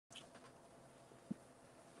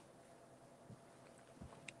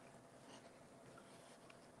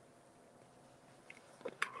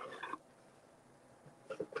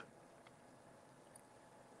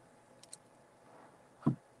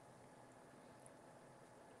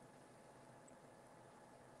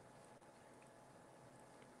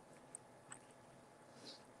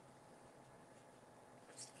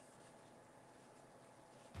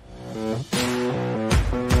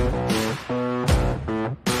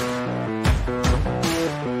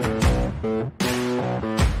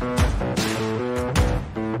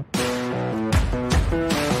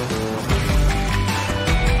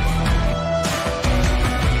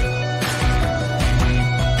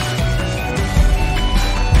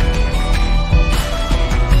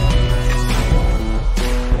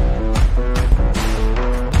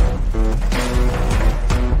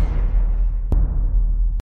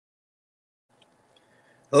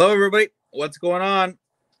Hello, everybody. What's going on?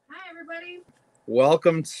 Hi, everybody.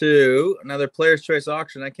 Welcome to another Player's Choice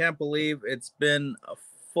auction. I can't believe it's been a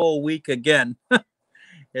full week again.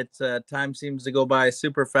 It's time seems to go by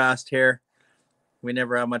super fast here. We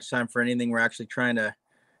never have much time for anything. We're actually trying to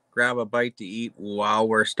grab a bite to eat while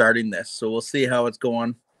we're starting this. So we'll see how it's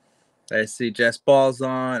going. I see Jess Ball's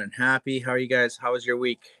on and Happy. How are you guys? How was your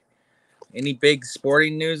week? Any big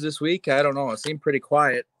sporting news this week? I don't know. It seemed pretty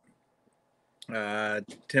quiet.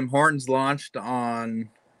 Tim Hortons launched on,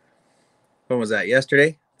 when was that?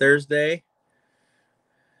 Yesterday? Thursday?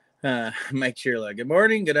 Mike Shearla. Good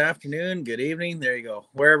morning, good afternoon, good evening. There you go.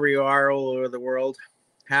 Wherever you are all over the world.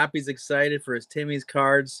 Happy's excited for his Timmy's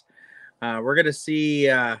cards. We're gonna see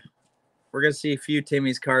a few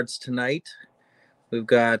Timmy's cards tonight. We've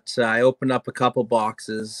got I opened up a couple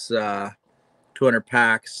boxes, 200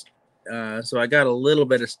 packs. So I got a little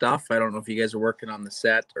bit of stuff. I don't know if you guys are working on the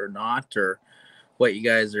set or not, or what you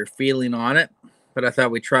guys are feeling on it. But I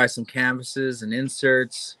thought we'd try some canvases and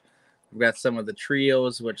inserts. We've got some of the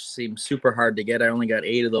trios, which seem super hard to get. I only got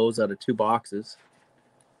 8 of those out of 2 boxes.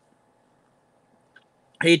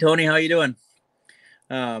 Hey, Tony, how you doing?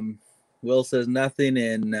 Will says nothing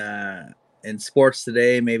in sports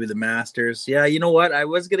today. Maybe the Masters. Yeah, you know what? I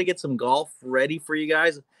was gonna get some golf ready for you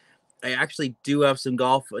guys. I actually do have some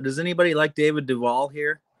golf. Does anybody like David Duval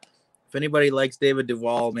here? If anybody likes David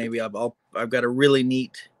Duval, maybe I've got a really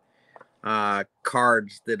neat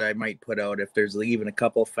cards that I might put out if there's even a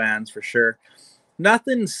couple fans for sure.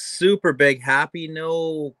 Nothing super big. Happy,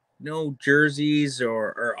 no jerseys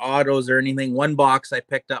or autos or anything. One box I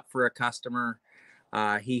picked up for a customer.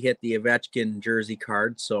 He hit the Ovechkin jersey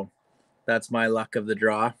card, so that's my luck of the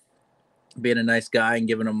draw. Being a nice guy and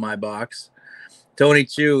giving him my box. Tony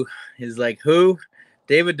Chu is like, who?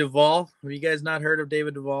 David Duval. Have you guys not heard of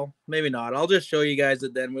David Duval? Maybe not. I'll just show you guys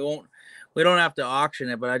it then. We don't have to auction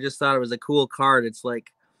it, but I just thought it was a cool card. It's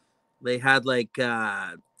like they had like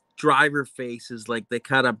driver faces, like they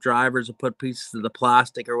cut up drivers and put pieces of the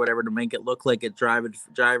plastic or whatever to make it look like a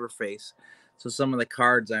driver face. So some of the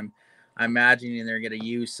cards I'm imagining they're going to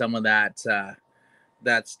use some of that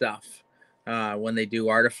stuff when they do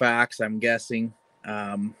artifacts, I'm guessing.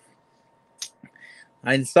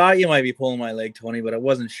 I thought you might be pulling my leg, Tony, but I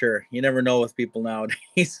wasn't sure. You never know with people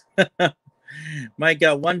nowadays. Mike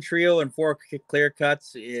got 1 trio and 4 clear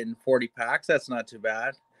cuts in 40 packs. That's not too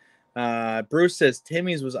bad. Bruce says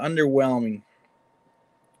Timmy's was underwhelming.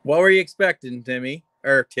 What were you expecting, Timmy?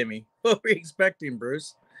 Or Timmy? What were you expecting,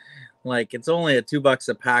 Bruce? Like, it's only a $2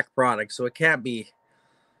 a pack product, so it can't be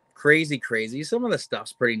crazy. Some of the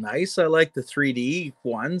stuff's pretty nice. I like the 3D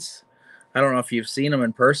ones. I don't know if you've seen them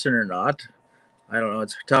in person or not. I don't know.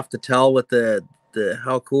 It's tough to tell with the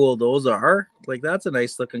how cool those are. Like, that's a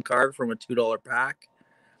nice looking card from a $2 pack.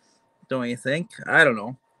 Don't you think? I don't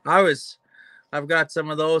know. I've got some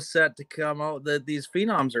of those set to come out. These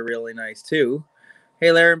phenoms are really nice too.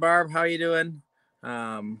 Hey, Larry and Barb, how you doing?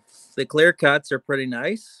 The clear cuts are pretty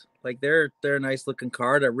nice. Like they're a nice looking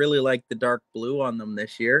card. I really like the dark blue on them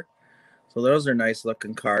this year. So those are nice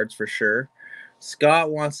looking cards for sure.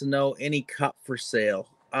 Scott wants to know any cup for sale.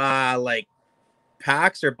 Like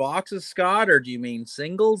packs or boxes, Scott, or do you mean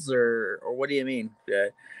singles or what do you mean?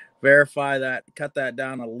 Verify that, cut that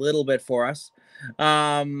down a little bit for us.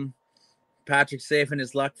 Patrick safe in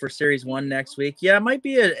his luck for Series 1 next week. Yeah, it might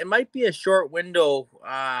be a short window.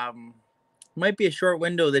 Might be a short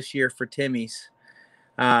window this year for Timmy's.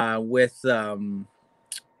 With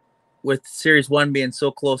Series 1 being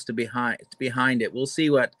so close to behind it. We'll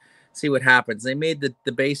see what happens. They made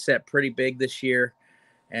the base set pretty big this year,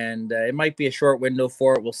 and it might be a short window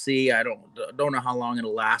for it. We'll see. I don't know how long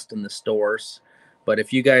it'll last in the stores. But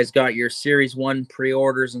if you guys got your Series 1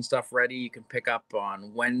 pre-orders and stuff ready, you can pick up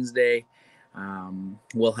on Wednesday.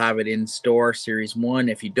 We'll have it in store, Series 1.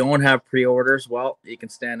 If you don't have pre-orders, well, you can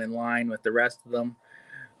stand in line with the rest of them.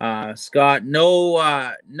 Scott,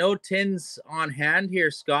 no tins on hand here,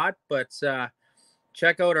 Scott, but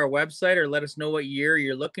check out our website or let us know what year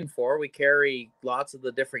you're looking for. We carry lots of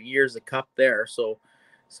the different years of cup there. So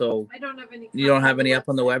I don't have any. You don't have any up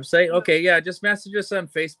on the website? No. Okay, yeah, just message us on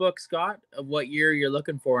Facebook, Scott, of what year you're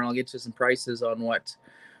looking for, and I'll get you some prices on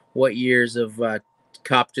what years of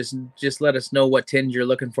cup. Just let us know what tins you're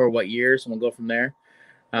looking for, what years, and we'll go from there.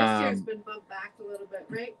 This year's been bumped back a little bit,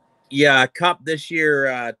 right? Yeah, cup this year,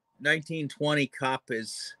 1920 cup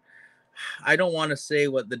is. I don't want to say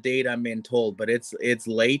what the date I'm being told, but it's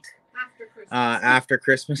late. After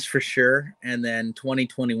Christmas for sure, and then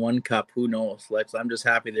 2021 Cup, who knows? I'm just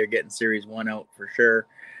happy they're getting Series 1 out for sure.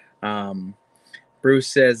 Bruce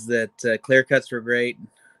says that clear cuts were great.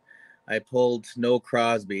 I pulled no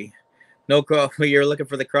Crosby. No, you're looking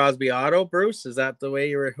for the Crosby auto, Bruce? Is that the way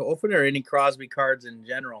you were hoping, or any Crosby cards in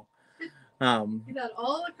general? He thought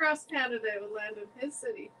all across Canada would land in his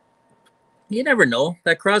city. You never know.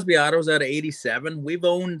 That Crosby auto's out of 87. We've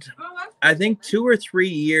owned, I think, 2 or 3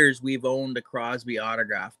 years we've owned a Crosby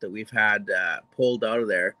autograph that we've had pulled out of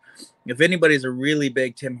there. If anybody's a really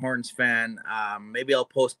big Tim Hortons fan, maybe I'll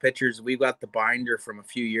post pictures. We've got the binder from a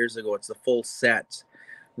few years ago. It's the full set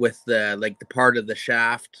with the part of the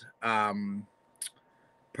shaft, of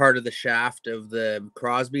the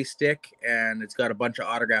Crosby stick, and it's got a bunch of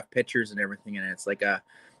autographed pictures and everything in it. It's like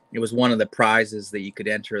it was one of the prizes that you could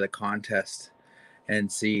enter the contest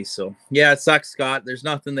and see. So yeah, it sucks, Scott. There's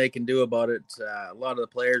nothing they can do about it. A lot of the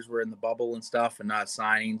players were in the bubble and stuff and not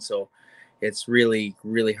signing, so it's really,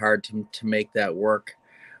 really hard to make that work.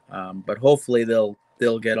 But hopefully they'll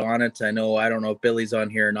get on it. I don't know if Billy's on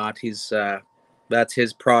here or not. He's that's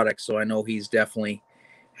his product, so I know he's definitely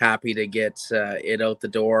happy to get it out the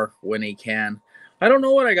door when he can. I don't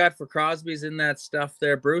know what I got for Crosby's in that stuff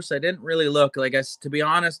there, Bruce. I didn't really look. Like, to be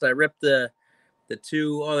honest, I ripped the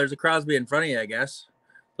two. Oh, there's a Crosby in front of you, I guess.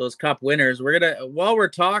 Those cup winners. We're gonna, while we're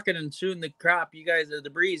talking and shooting the crap, you guys, the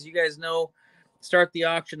breeze, you guys know, start the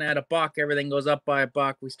auction at $1. Everything goes up by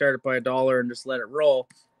 $1. We start it by $1 and just let it roll.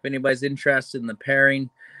 If anybody's interested in the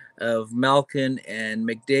pairing of Malkin and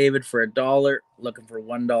McDavid for $1, looking for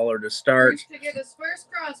 $1 to start. To get his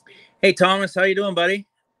first Crosby. Hey Thomas, how you doing, buddy?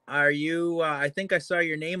 Are you? I think I saw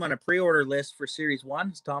your name on a pre-order list for Series 1.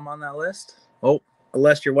 Is Tom on that list? Oh,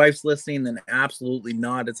 unless your wife's listening, then absolutely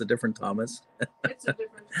not. It's a different Thomas. It's a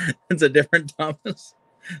different. It's a different Thomas.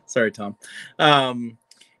 Sorry, Tom.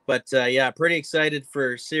 But yeah, pretty excited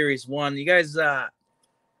for Series 1. You guys, I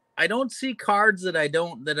don't see cards that I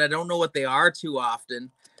don't know what they are too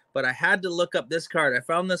often, but I had to look up this card. I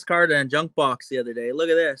found this card in a junk box the other day. Look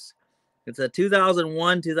at this. It's a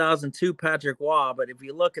 2001, 2002 Patrick Waugh, but if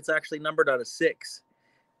you look, it's actually numbered out of 6.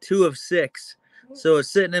 2 of 6. So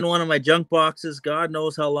it's sitting in one of my junk boxes. God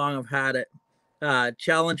knows how long I've had it.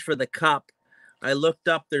 Challenge for the cup. I looked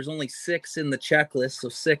up. There's only 6 in the checklist, so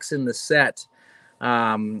 6 in the set.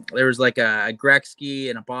 There was like a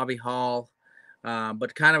Gretzky and a Bobby Hall,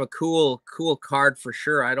 but kind of a cool card for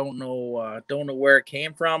sure. I don't know where it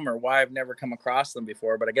came from or why I've never come across them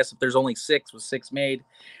before, but I guess if there's only 6, with 6 made,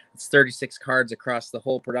 it's 36 cards across the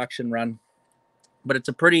whole production run. But it's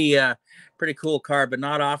a pretty cool card, but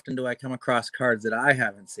not often do I come across cards that I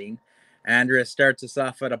haven't seen. Andrea starts us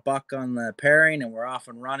off at $1 on the pairing, and we're off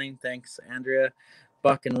and running. Thanks, Andrea.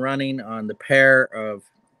 $1 and running on the pair of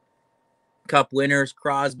cup winners,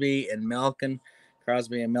 Crosby and Malkin.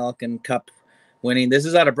 Crosby and Malkin cup winning. This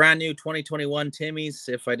is out of brand new 2021 Timmy's.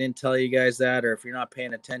 If I didn't tell you guys that, or if you're not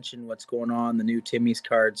paying attention what's going on, the new Timmy's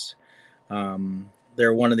cards,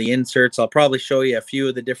 they're one of the inserts. I'll probably show you a few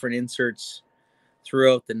of the different inserts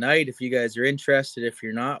throughout the night if you guys are interested. If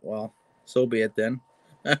you're not, well, so be it then.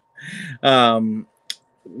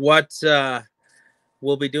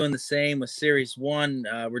 We'll be doing the same with Series 1.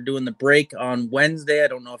 We're doing the break on Wednesday. I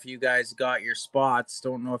don't know if you guys got your spots.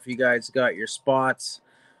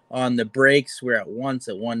 On the breaks. We're at once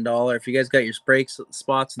at $1. If you guys got your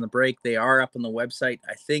spots on the break, they are up on the website.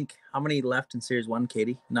 I think, how many left in Series 1,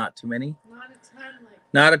 Katie? Not too many?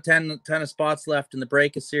 Not a ton of spots left in the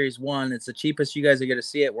break of Series 1. It's the cheapest you guys are going to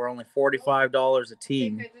see it. We're only $45 a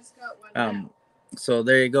team. I just got one now. So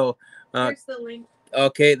there you go. There's the link.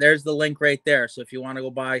 Okay, there's the link right there. So if you want to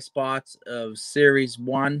go buy spots of Series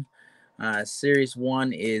 1, Series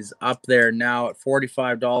 1 is up there now at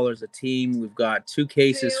 $45 a team. We've got 2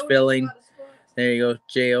 cases filling. There you go.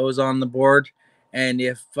 JO's on the board. And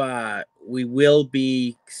if we will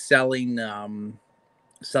be selling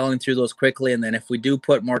through those quickly, and then if we do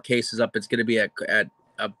put more cases up, it's going to be at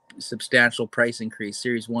a substantial price increase.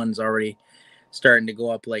 Series 1's already starting to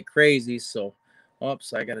go up like crazy. So,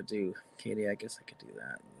 oops, I got to do, Katie, I guess I could do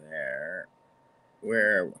that there.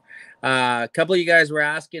 Where a couple of you guys were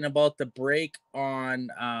asking about the break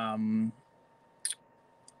on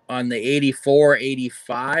the 84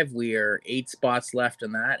 85. We are 8 spots left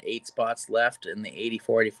in that, 8 spots left in the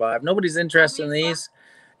 84 85. Nobody's interested in these.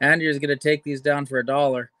 Andrew's going to take these down for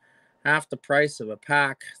 $1, half the price of a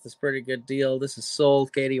pack. That's a pretty good deal. This is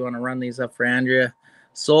sold. Katie, you want to run these up for Andrea?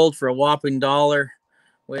 Sold for a whopping $1.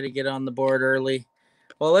 Way to get on the board early.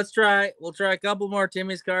 Well, we'll try a couple more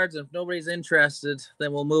Timmy's cards. If nobody's interested,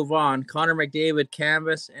 then we'll move on. Connor McDavid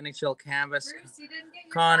canvas, NHL canvas. Bruce, you didn't get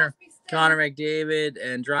your Connor Crosby McDavid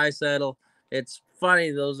and Draisaitl. It's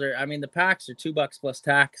funny, the packs are $2 plus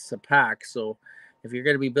tax a pack. So if you're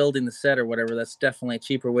going to be building the set or whatever, that's definitely a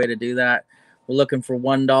cheaper way to do that. We're looking for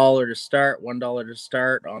 $1 to start, $1 to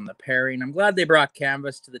start on the pairing. I'm glad they brought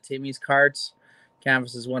Canvas to the Timmy's cards.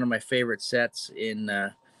 Canvas is one of my favorite sets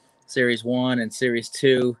in Series 1 and Series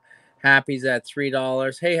 2. Happy's at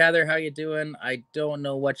 $3. Hey, Heather, how you doing? I don't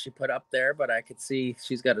know what she put up there, but I could see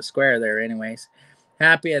she's got a square there anyways.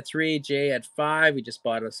 Happy at 3, Jay at 5. We just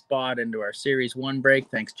bought a spot into our Series 1 break.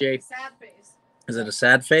 Thanks, Jay. Sad face. Is it a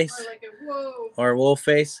sad face? Or like a whoa. Or wolf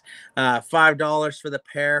face? $5 for the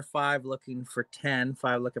pair. 5 looking for 10.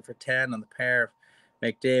 5 looking for 10 on the pair of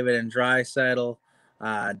McDavid and Draisaitl.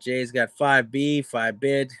 Jay's got 5B, 5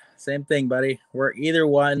 bid. Same thing, buddy. Either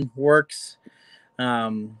one works.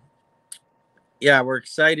 Yeah, we're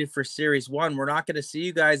excited for Series 1. We're not going to see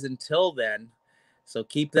you guys until then. So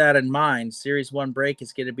keep that in mind. Series 1 break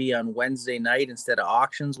is going to be on Wednesday night instead of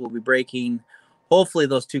auctions. We'll be breaking. Hopefully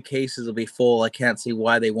those 2 cases will be full. I can't see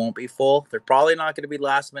why they won't be full. They're probably not going to be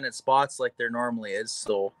last minute spots like there normally is.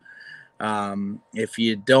 So if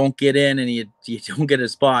you don't get in and you don't get a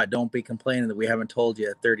spot, don't be complaining that we haven't told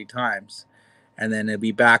you 30 times. And then it'll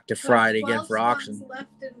be back to Friday again for auction. Left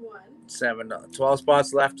in one. 12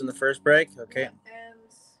 spots left in the first break. Okay. And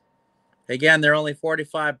again, they're only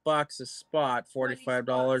 $45 a spot,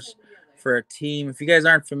 $45 for a team. If you guys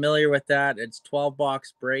aren't familiar with that, it's 12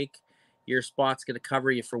 box break. Your spot's going to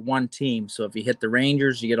cover you for one team. So if you hit the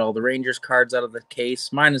Rangers, you get all the Rangers cards out of the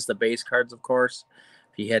case, minus the base cards, of course.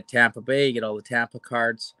 If you hit Tampa Bay, you get all the Tampa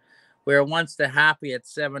cards. We're once to happy at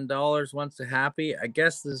 $7. Once to happy. I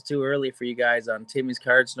guess this is too early for you guys on Timmy's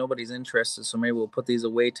cards. Nobody's interested, so maybe we'll put these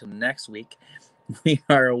away till next week. We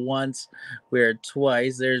are once, we're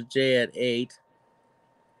twice. There's Jay at 8.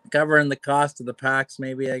 Covering the cost of the packs,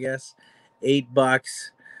 maybe, I guess.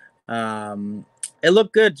 $8. It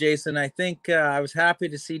looked good, Jason. I think I was happy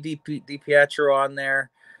to see DiPietro on there.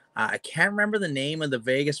 I can't remember the name of the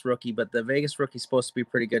Vegas rookie, but the Vegas rookie's supposed to be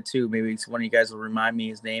pretty good too. Maybe one of you guys will remind me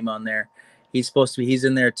his name on there. He's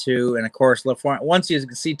in there too. And of course, once you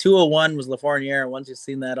see 201 was Lafreniere. Once you've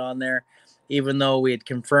seen that on there, even though we had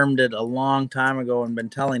confirmed it a long time ago and been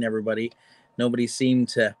telling everybody, nobody seemed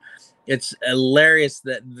to. It's hilarious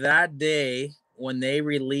that day when they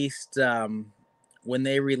released the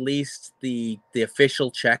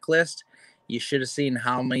official checklist, you should have seen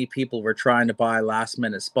how many people were trying to buy last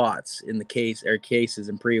minute spots in the cases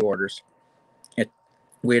and pre-orders.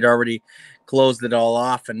 We had already closed it all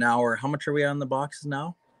off, and now how much are we on the boxes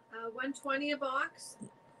now? $120 a box.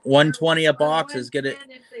 $120 a box is good. If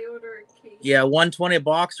they order a case. Yeah, $120 a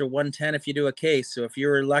box or $110 if you do a case. So if you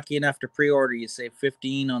were lucky enough to pre-order, you save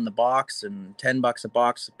 $15 on the box and $10 a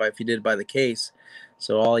box if you did by the case.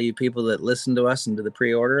 So all you people that listen to us and do the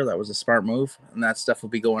pre-order, that was a smart move. And that stuff will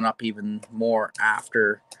be going up even more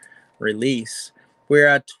after release. We're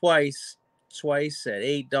at twice at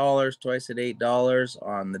 $8, twice at $8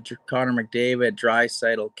 on the Connor McDavid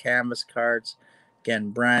Draisaitl canvas cards. Again,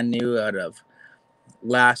 brand new out of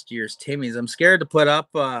last year's Timmy's. I'm scared to put up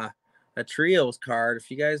a trios card if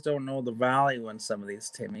you guys don't know the value on some of these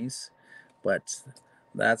Timmy's, but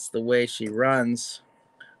that's the way she runs.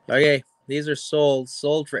 Okay, these are sold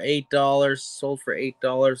for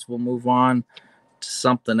 $8. We'll move on to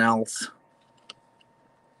something else.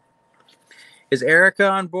 Is Erica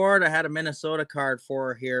on board? I had a Minnesota card for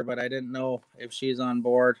her here, but I didn't know if she's on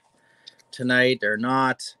board tonight or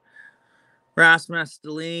not. Rasmus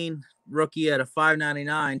Dahlin, rookie at a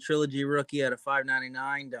 $5.99. Trilogy rookie at a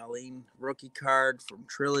 $5.99. Dahlin rookie card from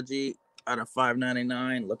Trilogy at a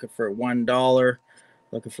 $5.99. Looking for $1.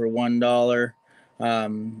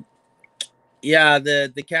 Yeah,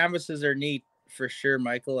 the canvases are neat for sure,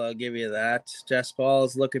 Michael. I'll give you that. Jess Paul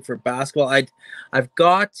is looking for basketball. I've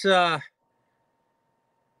got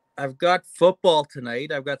football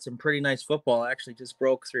tonight. I've got some pretty nice football. I actually just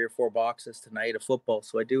broke 3 or 4 boxes tonight of football,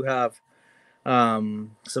 so I do have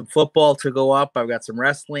some football to go up. I've got some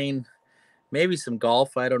wrestling, maybe some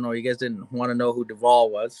golf. I don't know. You guys didn't want to know who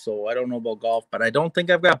Duvall was, so I don't know about golf, but I don't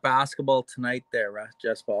think I've got basketball tonight there,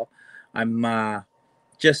 Jess Paul. I'm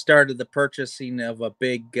just started the purchasing of a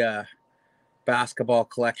big basketball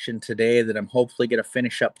collection today that I'm hopefully going to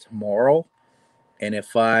finish up tomorrow. And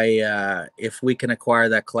if we can acquire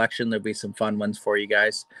that collection, there'll be some fun ones for you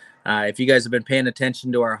guys. If you guys have been paying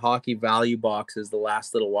attention to our hockey value boxes the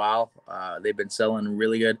last little while, they've been selling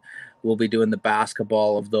really good. We'll be doing the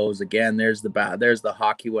basketball of those again. There's the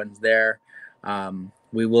hockey ones there.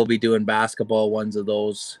 We will be doing basketball ones of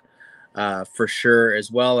those for sure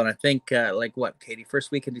as well. And I think Katie,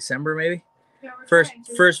 first week in December maybe. Yeah,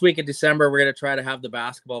 first week of December, we're gonna try to have the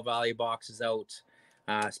basketball value boxes out.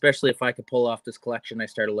 Especially if I could pull off this collection I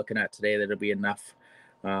started looking at today, that'll be enough.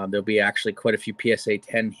 There'll be actually quite a few PSA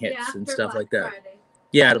 10 hits and stuff like that. Friday.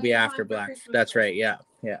 Yeah, it'll be Like, after on for Black. Christmas That's Day. right. Yeah.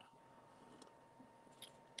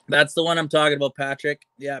 That's the one I'm talking about, Patrick.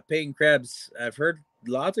 Yeah, Peyton Krebs. I've heard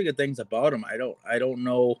lots of good things about him. I don't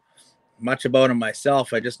know much about him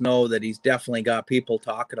myself. I just know that he's definitely got people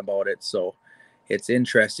talking about it. So it's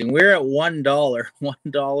interesting. We're at $1,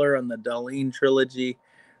 $1 on the Darlene Trilogy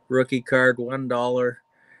rookie card, $1.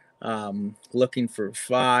 Looking for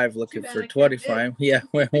 5, looking for 25. Yeah,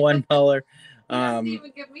 we're $1.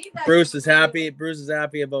 Bruce is happy. Bruce is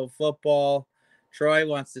happy about football. Troy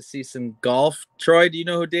wants to see some golf. Troy, do you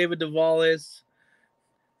know who David Duvall is?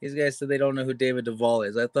 These guys said they don't know who David Duvall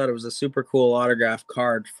is. I thought it was a super cool autograph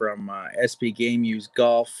card from SB Game Use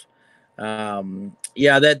Golf.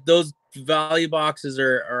 Yeah, those value boxes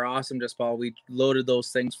are awesome. Just Paul, we loaded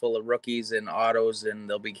those things full of rookies and autos, and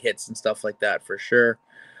there'll be hits and stuff like that for sure.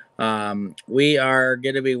 We are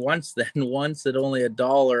going to be once at only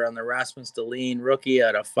 $1 on the Rasmus Dahlin rookie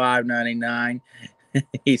at a $5.99.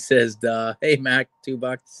 He says, "Hey Mac, $2,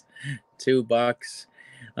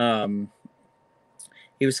 $2."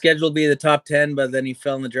 He was scheduled to be the top 10, but then he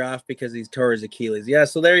fell in the draft because he tore his Achilles. Yeah,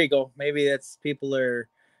 so there you go. Maybe that's people are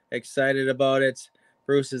excited about it.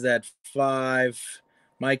 Bruce is at 5.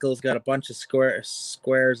 Michael's got a bunch of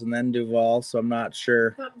squares and then Duval, so I'm not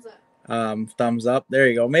sure. Thumbs up. Thumbs up. There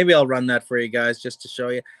you go. Maybe I'll run that for you guys just to show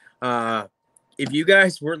you. If you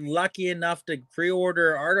guys were lucky enough to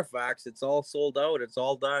pre-order artifacts, it's all sold out. It's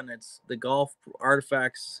all done. It's the golf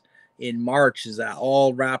artifacts in March is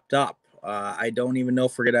all wrapped up. I don't even know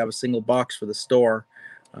if we're gonna have a single box for the store.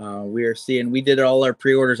 We did all our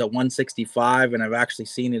pre-orders at 165, and I've actually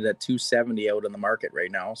seen it at 270 out in the market right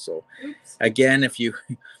now. So again, if you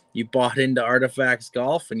bought into Artifacts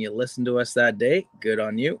Golf and you listened to us that day, good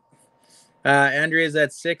on you. Andrea's at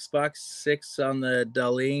 $6, 6 on the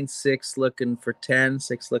Darlene, 6 looking for 10,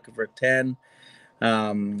 6 looking for 10.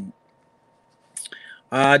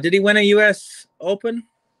 Did he win a US Open?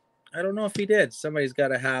 I don't know if he did. Somebody's got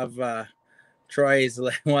to have Troy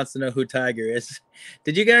wants to know who Tiger is.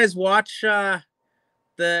 Did you guys watch the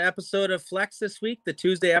episode of Flex this week, the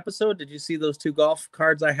Tuesday episode? Did you see those 2 golf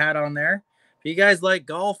cards I had on there? If you guys like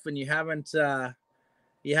golf and you haven't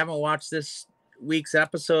watched this week's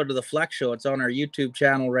episode of the Flex Show, it's on our YouTube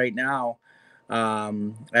channel right now. I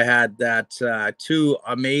had that 2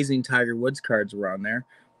 amazing Tiger Woods cards were on there.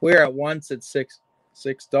 We're at once at $6,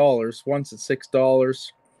 once at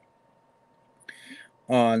 $6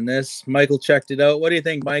 on this. Michael checked it out. What do you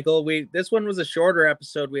think, Michael? This one was a shorter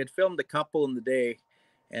episode. We had filmed a couple in the day,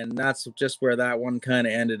 and that's just where that one kind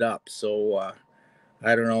of ended up. So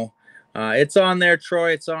I don't know. It's on there,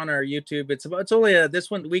 Troy. It's on our YouTube.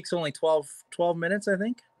 This week's only 12 minutes, I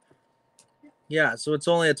think. Yeah, so it's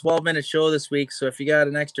only a 12-minute show this week. So if you got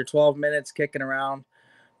an extra 12 minutes kicking around,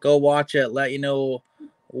 go watch it. Let you know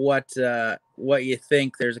what you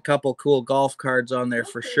think. There's a couple cool golf cards on there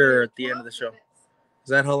for sure at the end of the show. Is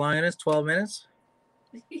that how long it is? 12 minutes?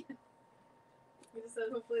 You said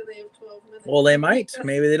hopefully they have 12 minutes. Well, they might.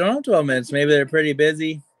 Maybe they don't have 12 minutes. Maybe they're pretty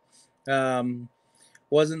busy.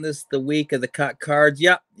 Wasn't this the week of the cut cards?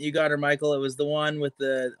 Yep, you got her, Michael. It was the one with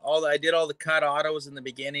I did all the cut autos in the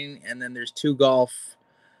beginning, and then there's 2 golf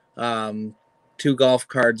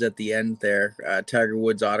cards at the end there. Tiger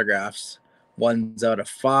Woods autographs. One's out of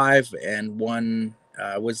 5, and one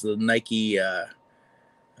was the Nike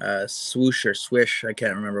swoosh or swish. I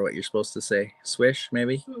can't remember what you're supposed to say. Swish,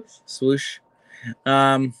 maybe? Swoosh.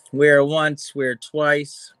 We're once, we're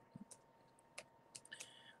twice.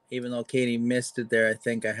 Even though Katie missed it there, I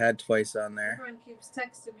think I had twice on there. Everyone keeps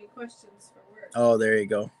texting me questions for work. Oh, there you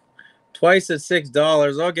go. Twice at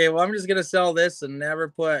 $6. Okay, well, I'm just going to sell this and never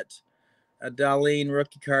put a Darlene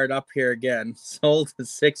rookie card up here again. Sold at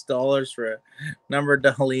 $6 for a number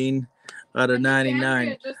Darlene out of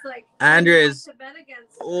 99. Andrea's.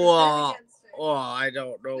 I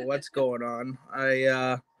don't know what's going on.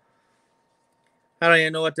 I don't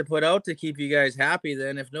even know what to put out to keep you guys happy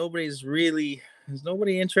then. If is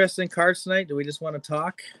nobody interested in cards tonight? Do we just want to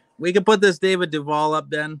talk? We can put this David Duvall up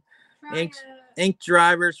then. Ink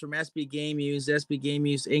drivers from SB Game Use. SB Game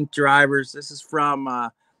Use ink drivers. This is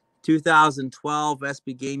from 2012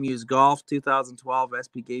 SB Game Use Golf. 2012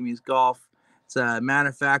 SB Game Use Golf. It's a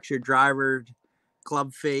manufactured driver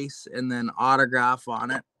club face and then autograph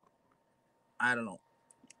on it. I don't know.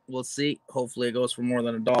 We'll see. Hopefully it goes for more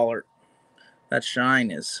than $1. That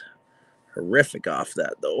shine is horrific off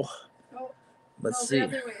that though. Let's see. The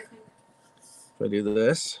other way, I think. If I do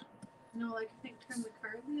this. No, I think turn the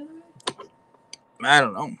card the other way. I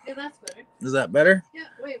don't know. Yeah, that's better. Is that better? Yeah,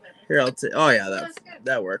 way better. Here, I'll take. Oh yeah,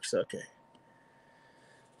 that works. Okay.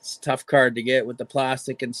 It's a tough card to get with the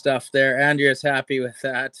plastic and stuff there. Andrea's happy with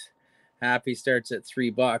that. Happy starts at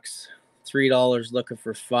 $3. $3 looking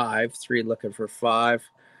for 5. 3 looking for 5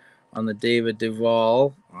 on the David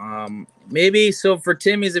Duval. Maybe so for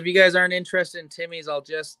Timmy's, if you guys aren't interested in Timmy's, I'll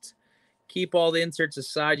just keep all the inserts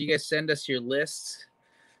aside. You guys send us your lists,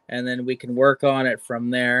 and then we can work on it from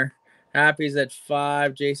there. Happy's at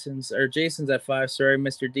 5. Jason's at 5. Sorry,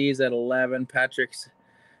 Mr. D's at 11. Patrick's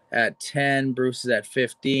at 10. Bruce is at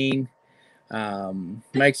 15.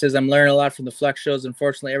 Mike says, I'm learning a lot from the Flex shows.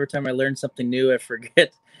 Unfortunately, every time I learn something new, I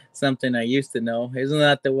forget something I used to know. Isn't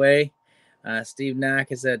that the way? Steve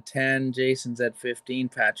Knack is at 10. Jason's at 15.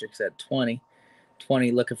 Patrick's at 20.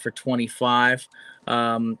 20 looking for 25.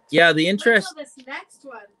 Yeah, the interest. This next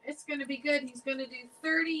one, it's going to be good. He's going to do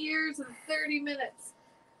 30 years and 30 minutes.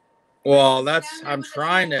 Well, I'm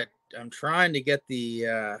trying to get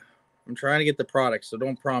the product, so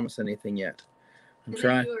don't promise anything yet.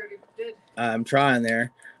 I'm trying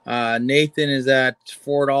there. Nathan is at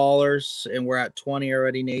 $4 and we're at 20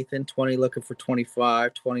 already. Nathan, 20 looking for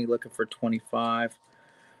 25, 20 looking for 25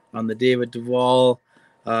 on the David Duval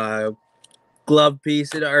glove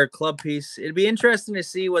piece or club piece. It'd be interesting to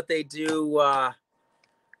see what they do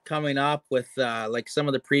coming up with like some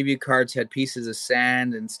of the preview cards had pieces of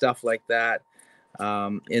sand and stuff like that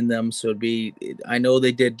in them. So I know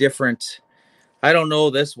they did different. I don't know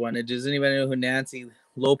this one. Does anybody know who Nancy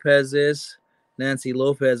Lopez is? Nancy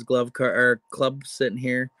Lopez glove card or club sitting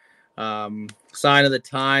here. Sign of the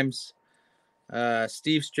Times.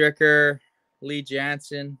 Steve Stricker, Lee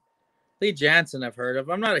Jansen. Lee Jansen I've heard of.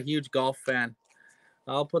 I'm not a huge golf fan.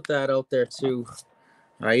 I'll put that out there too.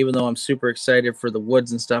 Even though I'm super excited for the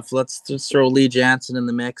Woods and stuff. Let's just throw Lee Jansen in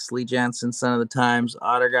the mix. Lee Jansen, Son of the Times,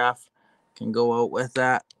 autograph. Can go out with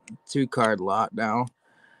that. 2-card lot now.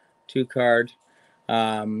 2-card.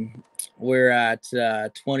 We're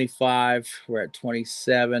at 25. We're at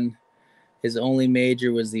 27. His only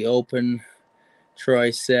major was the Open,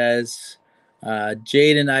 Troy says.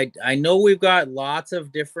 Jaden, I know we've got lots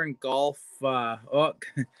of different golf.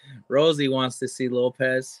 Rosie wants to see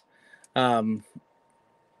Lopez.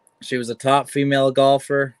 She was a top female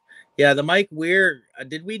golfer. Yeah, the Mike Weir.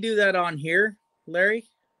 Did we do that on here, Larry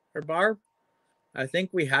or Barb? I think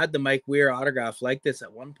we had the Mike Weir autograph like this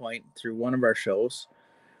at one point through one of our shows.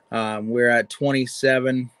 We're at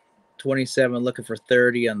 27 looking for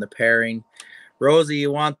 30 on the pairing. Rosie,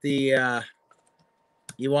 you want me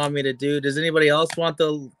to do, does anybody else want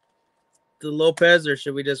the Lopez, or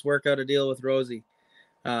should we just work out a deal with Rosie?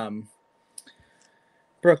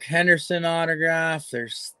 Brooke Henderson autograph.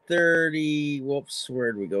 There's 30. Whoops,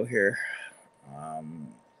 where'd we go here?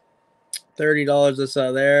 $30 I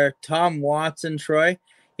saw there. Tom Watson, Troy.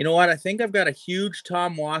 You know what? I think I've got a huge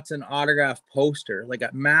Tom Watson autograph poster, like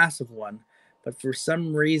a massive one. But for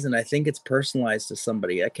some reason, I think it's personalized to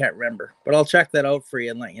somebody. I can't remember. But I'll check that out for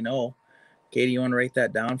you and let you know. Katie, you want to write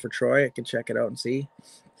that down for Troy? I can check it out and see.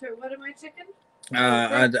 So what am I checking?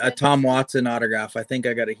 A Tom Watson autograph. I think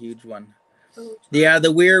I got a huge one. Yeah,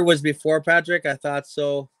 the Weir was before Patrick. I thought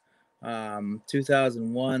so.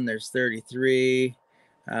 2001. There's 33.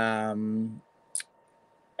 Well,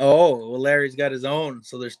 Larry's got his own.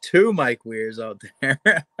 So there's 2 Mike Weirs out there.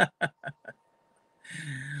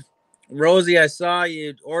 Rosie, I saw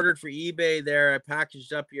you ordered for eBay there. I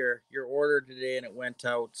packaged up your order today and it went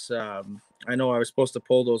out. I know I was supposed to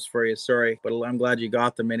pull those for you. Sorry, but I'm glad you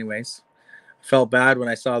got them anyways. I felt bad when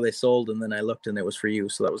I saw they sold and then I looked and it was for you.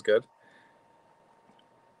 So that was good.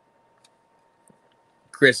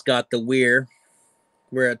 Chris got the Weir.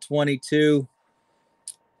 We're at 22,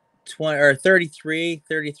 20 or 33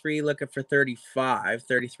 looking for 35.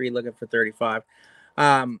 33 looking for 35.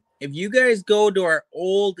 If you guys go to our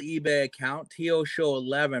old eBay account, TO Show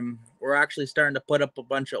 11, we're actually starting to put up a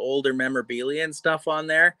bunch of older memorabilia and stuff on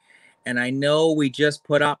there. And I know we just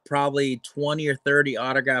put up probably 20 or 30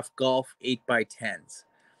 autograph golf 8x10s.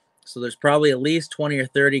 So there's probably at least 20 or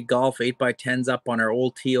 30 golf 8x10s up on our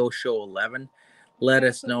old TO Show 11. Let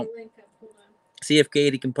us know. See if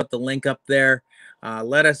Katie can put the link up there.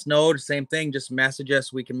 Let us know. The same thing. Just message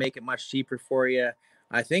us. We can make it much cheaper for you.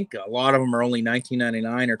 I think a lot of them are only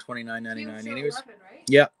 $19.99 or $29.99 anyways. 11, right?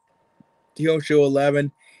 Yep. TO Show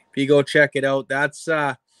 11. If you go check it out, that's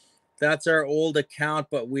our old account,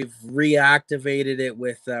 but we've reactivated it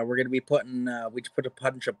with we're going to be putting we put a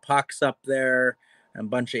bunch of pucks up there and a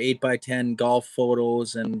bunch of 8x10 golf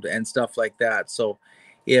photos and stuff like that. So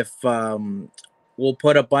if we'll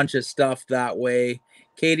put a bunch of stuff that way.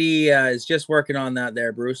 Katie is just working on that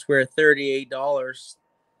there, Bruce. We're at $38.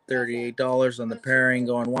 $38 on the pairing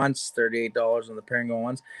going once. $38 on the pairing going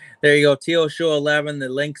once. There you go. TO Show 11. The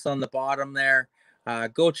link's on the bottom there.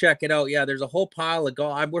 Go check it out. Yeah, there's a whole pile of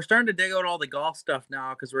golf. We're starting to dig out all the golf stuff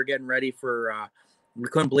now because we're getting ready for. We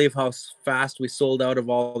couldn't believe how fast we sold out of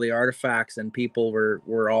all the artifacts, and people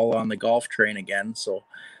were all on the golf train again. So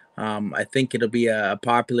I think it'll be a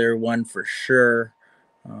popular one for sure.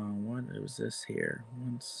 What was this here?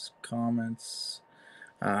 Once comments.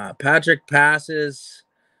 Patrick passes.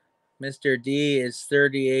 Mr. D is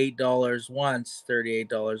 $38 once.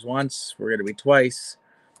 $38 once. We're gonna be twice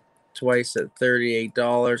at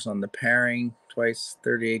 $38 on the pairing. Twice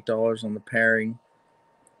 $38 on the pairing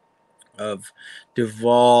of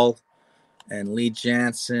Duvall and Lee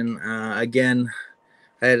Jansen. Again,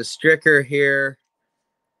 I had a stricker here.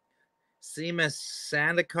 Seema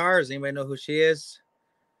Sandikar. Does anybody know who she is?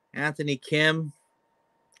 Anthony Kim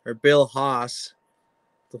or Bill Haas.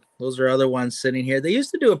 Those are other ones sitting here. They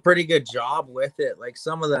used to do a pretty good job with it. Like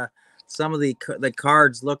some of the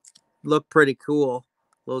cards look pretty cool.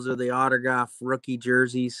 Those are the autograph rookie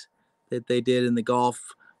jerseys that they did in the golf.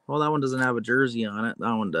 Well, that one doesn't have a jersey on it.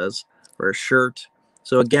 That one does, or a shirt.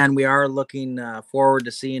 So again, we are looking forward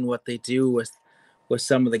to seeing what they do with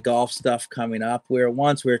some of the golf stuff coming up. We're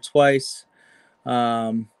once, we're twice.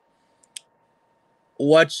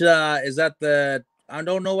 Which is that the? I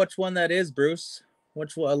don't know which one that is, Bruce.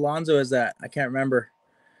 Which one, Alonzo, is that? I can't remember.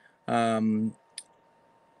 I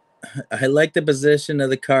like the position of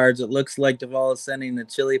the cards. It looks like Duvall is sending the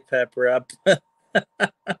chili pepper up.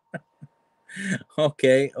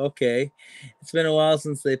 Okay. It's been a while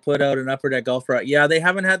since they put out an Upper Deck Golf Route. Yeah, they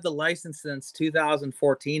haven't had the license since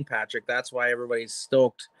 2014, Patrick. That's why everybody's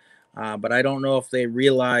stoked. But I don't know if they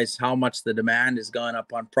realize how much the demand has gone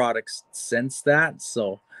up on products since that.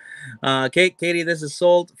 So, Katie, this is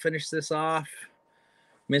sold. Finish this off.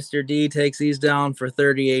 Mr. D takes these down for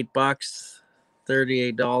 $38.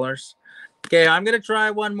 $38. Okay, I'm gonna try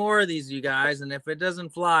one more of these, you guys, and if it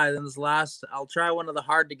doesn't fly, then I'll try one of the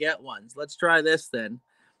hard to get ones. Let's try this then.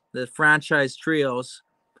 The franchise trios.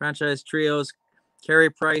 Carey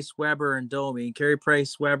Price, Weber, and Domi. Carey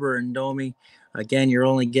Price, Weber, and Domi. Again, you're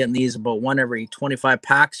only getting these about one every 25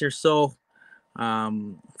 packs or so.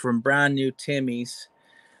 From brand new Timmy's.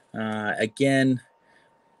 Again,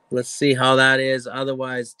 let's see how that is.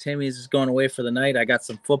 Otherwise, Timmy's is going away for the night. I got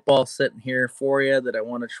some football sitting here for you that I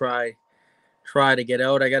want to try to get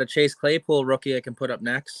out. I got a Chase Claypool rookie I can put up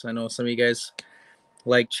next. I know some of you guys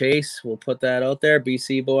like Chase. We'll put that out there.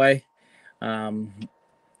 BC boy.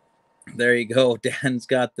 There you go. Dan's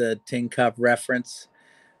got the Tin Cup reference.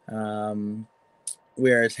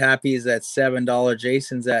 We're as happy as at $7.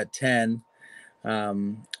 Jason's at 10. I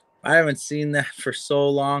haven't seen that for so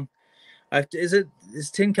long.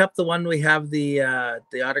 Is Tin Cup the one we have the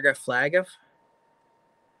autograph flag of?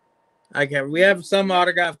 We have some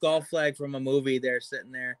autograph golf flag from a movie there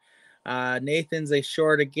sitting there. Nathan's a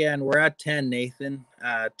short again. We're at 10, Nathan.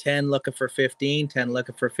 10 looking for 15. 10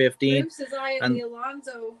 looking for 15. Bruce is eyeing the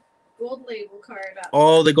Alonzo gold label card up.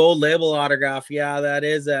 Oh, the gold label autograph. Yeah, that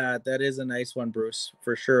is a nice one, Bruce,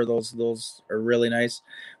 for sure. Those are really nice.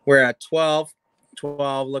 We're at 12.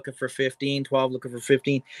 12 looking for 15. 12 looking for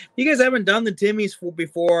 15. You guys haven't done the Timmy's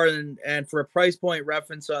before, and for a price point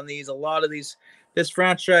reference on these, a lot of this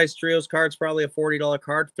franchise trios card's probably a $40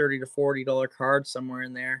 card, $30 to $40 card, somewhere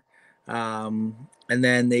in there. And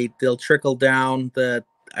then they'll trickle down.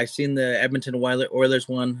 I've seen the Edmonton Oilers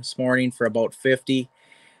one this morning for about 50.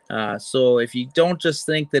 So if you don't just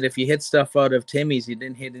think that if you hit stuff out of Timmy's, you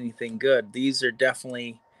didn't hit anything good. These are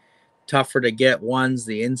definitely tougher to get ones.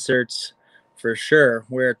 The inserts, for sure.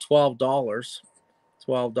 We're at $12.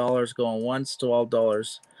 $12 going once,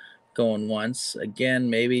 $12 going once. Again,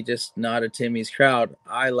 maybe just not a Timmy's crowd.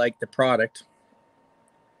 I like the product.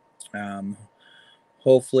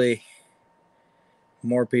 Hopefully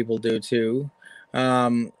more people do too.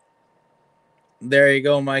 There you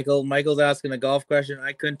go, Michael. Michael's asking a golf question.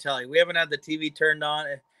 I couldn't tell you. We haven't had the TV turned on.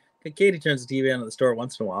 Katie turns the TV on at the store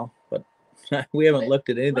once in a while, but we haven't looked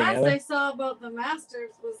at anything. Last I saw about the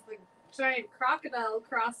Masters was the giant crocodile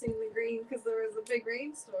crossing the green because there was a big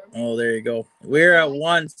rainstorm. Oh, there you go. We're at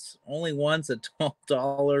only once at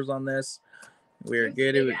 $12 on this. We're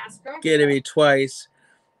going to be twice.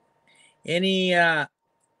 Any of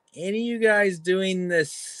you guys doing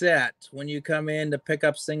this set when you come in to pick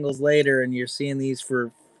up singles later and you're seeing these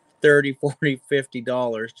for $30, $40,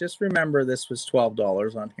 $50, just remember this was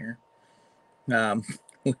 $12 on here.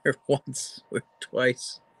 We're once, we're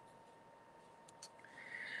twice.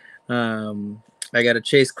 I got a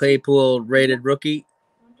Chase Claypool rated rookie.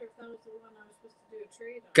 I wonder if that was the one I was supposed to do a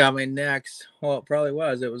trade on. Coming next. Well, it probably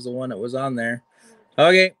was. It was the one that was on there.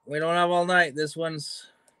 Okay, we don't have all night. This one's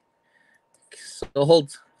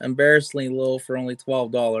sold embarrassingly low for only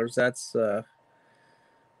 $12.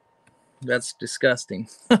 That's disgusting.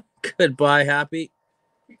 Goodbye, Happy.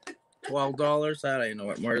 $12. I don't even know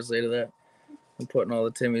what more to say to that. I'm putting all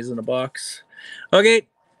the Timmies in a box. Okay.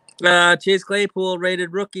 Chase Claypool,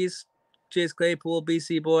 rated rookies. Chase Claypool,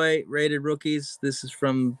 BC boy, rated rookies. This is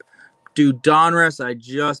from Dude Donruss. I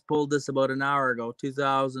just pulled this about an hour ago.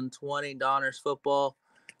 2020 Donruss football.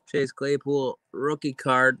 Chase Claypool rookie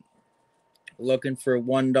card. Looking for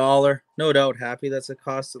 $1. No doubt, Happy. That's a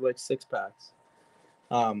cost of like 6 packs.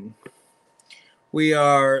 We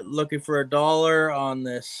are looking for $1 on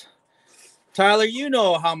this. Tyler, you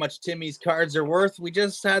know how much Timmy's cards are worth. We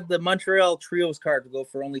just had the Montreal Trios card to go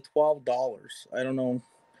for only $12. I don't know.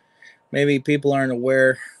 Maybe people aren't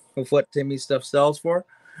aware of what Timmy's stuff sells for.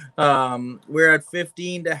 We're at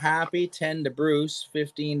 15 to Happy, 10 to Bruce,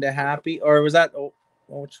 15 to Happy. Or was that?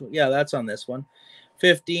 Yeah, that's on this one.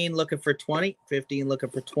 15 looking for 20. 15 looking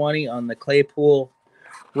for 20 on the Claypool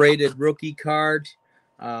rated rookie card.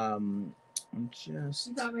 You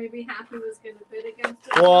thought maybe Happy was going to bid against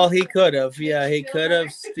it. Well, he could have. Yeah, he could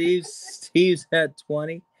have. Steve's had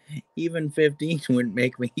 20. Even 15 wouldn't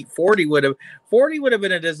make me. 40 would have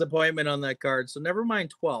been a disappointment on that card. So never mind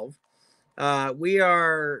 12. We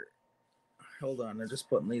are. Hold on, I'm just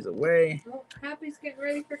putting these away. Oh, Happy's getting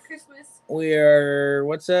ready for Christmas. We are.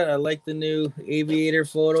 What's that? I like the new aviator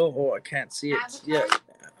photo. Oh, I can't see it. Avatar? Yeah.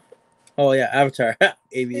 Oh yeah, Avatar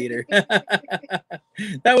aviator.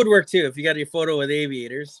 That would work too if you got your photo with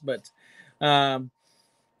aviators. But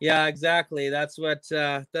yeah, exactly. That's what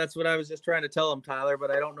I was just trying to tell them, Tyler.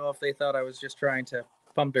 But I don't know if they thought I was just trying to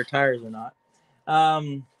pump their tires or not.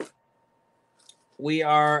 We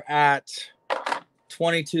are at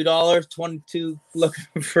 $22. 22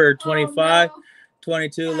 looking for 25. Oh, no.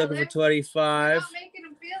 22 Tyler, looking for 25. Not making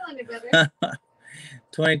them feel any better.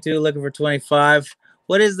 22 looking for 25.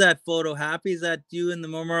 What is that photo, Happy? Is that you in the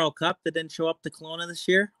Memorial Cup that didn't show up to Kelowna this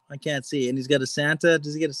year? I can't see. And he's got a Santa.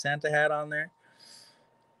 Does he get a Santa hat on there?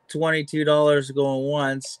 $22 going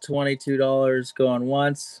once. $22 going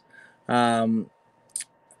once.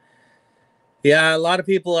 Yeah, a lot of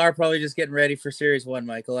people are probably just getting ready for Series 1,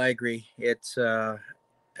 Michael. I agree. It's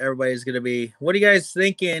everybody's going to be. What are you guys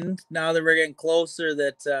thinking now that we're getting closer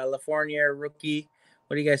that Lafreniere rookie?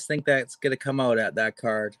 What do you guys think that's going to come out at that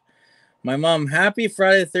card? My mom, happy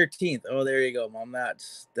Friday the 13th. Oh, there you go, Mom.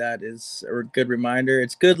 That is a good reminder.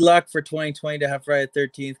 It's good luck for 2020 to have Friday the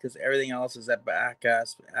 13th because everything else is at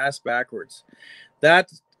ass backwards.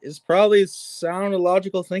 That is probably sound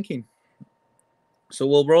logical thinking. So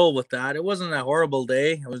we'll roll with that. It wasn't a horrible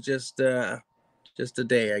day. It was just a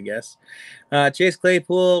day, I guess. Chase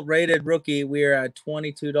Claypool, rated rookie. We are at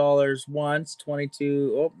 $22 once.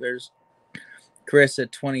 22. Oh, there's Chris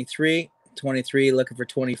at 23. 23 looking for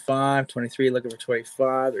 25. 23 looking for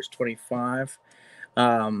 25. There's 25.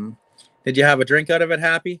 Did you have a drink out of it,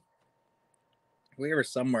 Happy? We were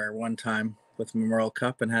somewhere one time with Memorial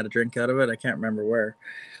Cup and had a drink out of it. I can't remember where.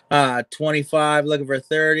 25 looking for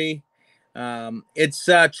 30. It's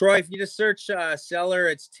Troy. If you just search seller,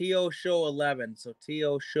 it's TO Show 11. So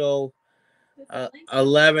TO Show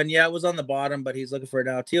 11. Yeah, it was on the bottom, but he's looking for it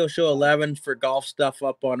now. TO Show 11 for golf stuff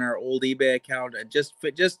up on our old eBay account. Just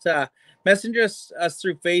message us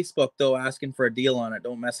through Facebook though, asking for a deal on it.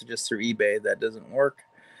 Don't message us through eBay. That doesn't work.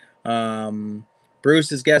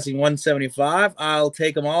 Bruce is guessing 175. I'll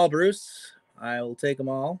take them all, Bruce. I will take them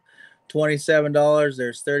all. $27.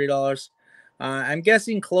 There's $30. I'm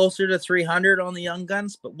guessing closer to 300 on the Young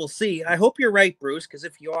Guns, but we'll see. I hope you're right, Bruce, because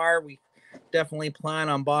if you are, we definitely plan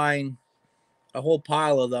on buying a whole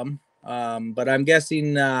pile of them. But I'm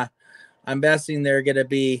guessing they're going to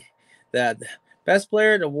be that best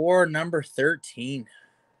player to war number 13.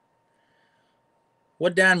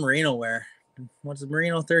 What Dan Marino wear? What's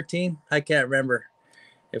Marino 13? I can't remember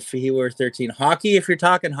if he were 13. Hockey, if you're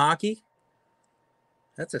talking hockey,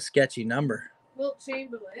 that's a sketchy number. Wilt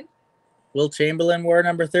Chamberlain wore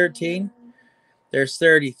number 13. There's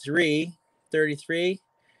 33. 33.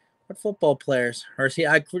 What football players? Or is he?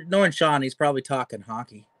 Knowing Sean, he's probably talking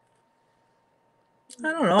hockey.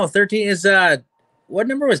 I don't know. 13 is what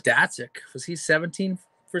number was Datsuk? Was he 17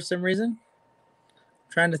 for some reason?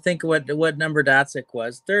 I'm trying to think of what number Datsuk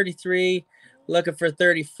was. 33. Looking for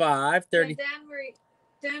 35. 30.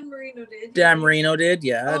 Dan Marino did. Dan Marino did.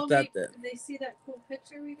 Yeah. Oh, they see that cool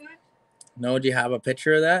picture we got. No, do you have a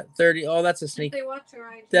picture of that? 30. Oh, that's a sneak. They watch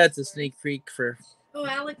our IG that's stories. A sneak peek for. Oh,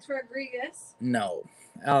 Alex Rodriguez. No,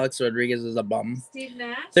 Alex Rodriguez is a bum. Steve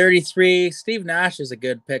Nash. 33. Steve Nash is a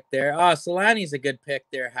good pick there. Oh, Solani's a good pick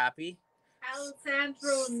there. Happy.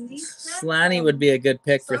 Alessandro Nista. Solani would be a good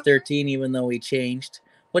pick for 13, even though he changed.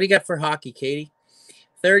 What do you got for hockey, Katie?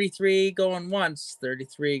 33 going once.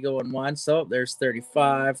 33 going once. Oh, there's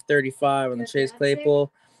 35. 35 on the Chase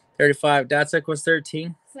Claypool. 35. Datsuk was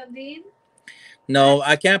 13. Sundin? No,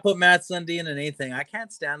 I can't put Matt Sundin in anything. I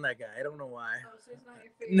can't stand that guy. I don't know why. Oh, so he's not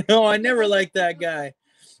your favorite. No, I never liked that guy.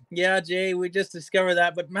 Yeah, Jay, we just discovered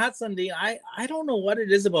that. But Matt Sundin, I don't know what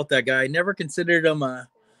it is about that guy. I never considered him a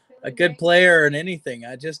good player in anything.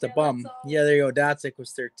 I just a bum. Yeah, there you go. Datsuk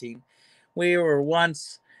was 13. We were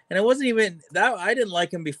once, and it wasn't even that. I didn't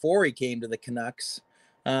like him before he came to the Canucks.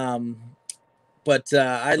 But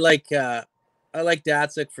I like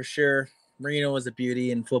Datsuk for sure. Marino was a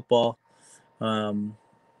beauty in football.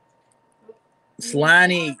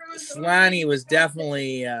 Slaney was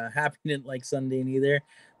definitely happy. Didn't like Sundin either.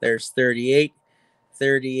 There's 38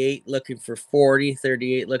 looking for 40,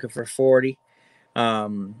 38 looking for 40.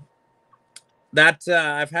 That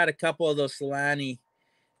I've had a couple of those Slaney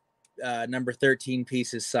number 13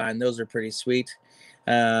 pieces signed. Those are pretty sweet.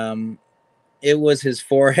 It was his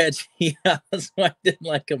forehead. Yeah, that's why I didn't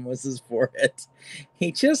like him, was his forehead.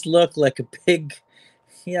 He just looked like a big.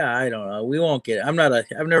 Yeah, I don't know. We won't get it. I've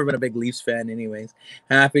never been a big Leafs fan anyways.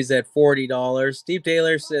 Happy's at $40. Steve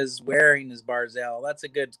Taylor says wearing is Barzell. That's a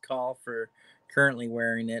good call for currently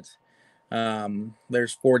wearing it.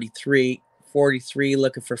 There's 43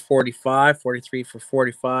 looking for 45, 43 for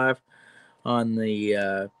 45 on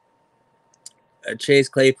the Chase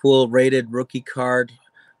Claypool rated rookie card.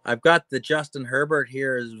 I've got the Justin Herbert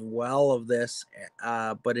here as well of this,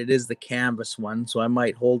 but it is the canvas one, so I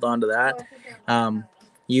might hold on to that.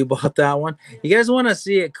 You bought that one? You guys want to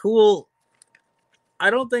see it cool? I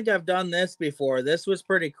don't think I've done this before. This was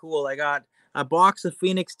pretty cool. I got a box of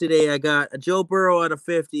Phoenix today. I got a Joe Burrow out of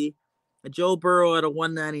 50, a Joe Burrow out of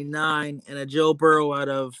 199, and a Joe Burrow out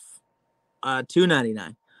of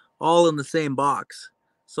 299, all in the same box.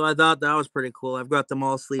 So I thought that was pretty cool. I've got them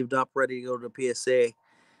all sleeved up, ready to go to PSA.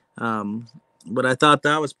 But I thought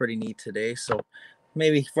that was pretty neat today. So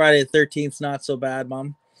maybe Friday the 13th, not so bad,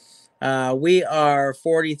 Mom. We are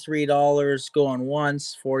 $43 going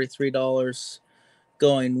once, $43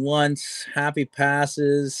 going once. Happy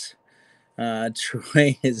passes.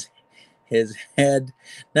 Troy his head.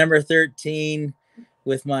 Number 13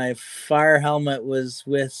 with my fire helmet was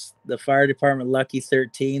with the fire department. Lucky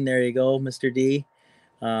 13. There you go, Mr. D.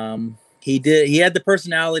 He had the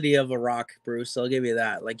personality of a rock, Bruce. I'll give you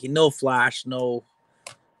that. Like, no flash, no,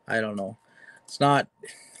 I don't know. It's not.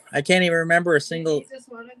 I can't even remember a single. He just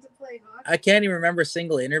wanted to play hockey. I can't even remember a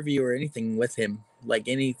single interview or anything with him, like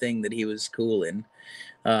anything that he was cool in.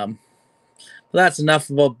 That's enough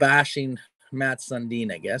about bashing Matt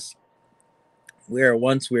Sundin, I guess. We're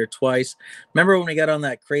once, we're twice. Remember when we got on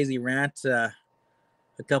that crazy rant a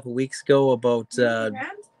couple weeks ago about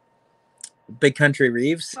Big Country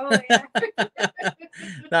Reeves? Oh, yeah.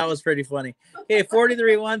 That was pretty funny. Okay,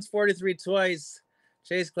 43 once, 43 twice.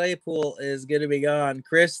 Chase Claypool is going to be gone.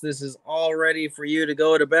 Chris, this is all ready for you to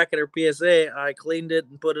go to Beckett or PSA. I cleaned it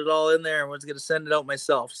and put it all in there and was going to send it out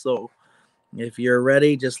myself. So if you're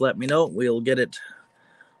ready, just let me know. We'll get it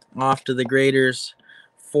off to the graders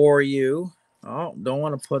for you. Oh, don't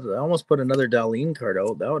want to put it. I almost put another Darlene card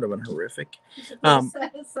out. That would have been horrific.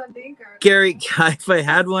 Gary, if I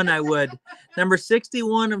had one, I would. Number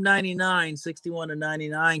 61 of 99, 61 of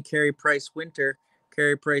 99, Carey Price Winter.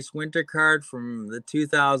 Carey Price Winter card from the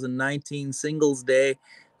 2019 Singles Day.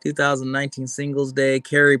 2019 Singles Day.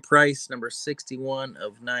 Carey Price, number 61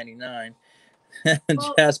 of 99.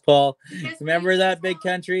 Jazz Paul. Remember that Big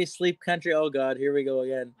Country? Sleep Country? Oh, God. Here we go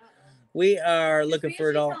again. We are looking for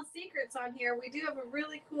it all. Secrets on here. We do have a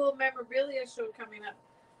really cool memorabilia show coming up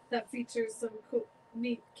that features some cool,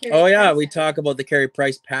 neat Carey Oh, yeah. Price We talk about the Carey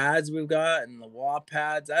Price pads we've got and the wall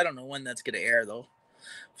pads. I don't know when that's going to air, though.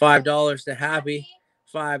 $5 to Happy.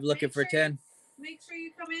 5 looking for 10. Make sure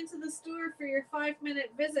you come into the store for your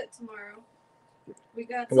 5-minute visit tomorrow. We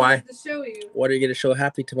got something to show you. What are you going to show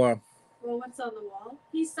Happy tomorrow? Well, what's on the wall?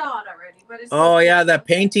 He saw it already, but it's. Oh, yeah. That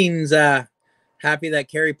painting's Happy that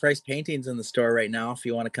Carey Price painting's in the store right now. If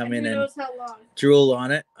you want to come in and drool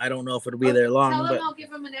on it. I don't know if it'll be there long. Tell him I'll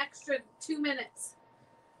give him an extra 2 minutes.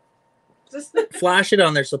 Just flash it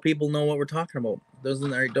on there so people know what we're talking about.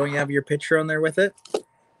 Don't you have your picture on there with it?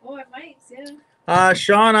 Oh, I might, yeah.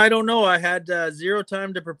 Sean, I don't know. I had 0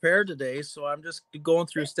 time to prepare today, so I'm just going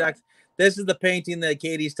through stacks. This is the painting that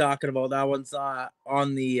Katie's talking about. That one's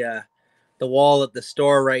on the wall at the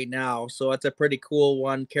store right now. So it's a pretty cool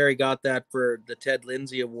one. Carey got that for the Ted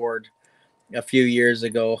Lindsay Award a few years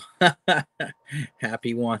ago.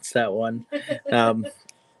 Happy wants that one.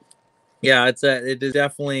 Yeah, it is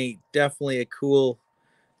definitely a cool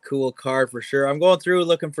card for sure. I'm going through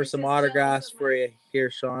looking for some autographs for you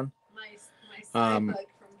here, Sean. My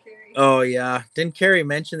Carrie. Oh yeah, didn't Carrie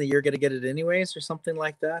mention that you're gonna get it anyways or something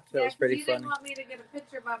like that? That was pretty he funny. didn't want me to get a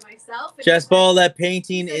picture by myself. Jess Ball, that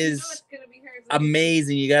painting said, is it's gonna be hers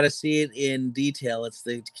amazing. You got to see it in detail. It's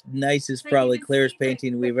the nicest, probably clearest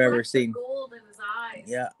painting we've ever seen. Gold in his eyes.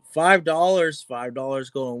 Yeah,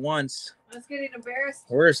 $5 going once. I was getting embarrassed.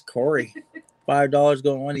 Where's Corey? $5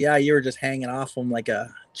 going once. Yeah, you were just hanging off him like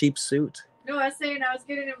a cheap suit. No, I was saying I was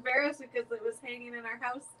getting embarrassed because it was hanging in our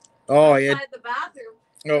house. Oh, yeah. Inside the bathroom.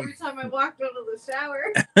 Oh. Every time I walked out of the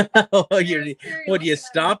shower. Would you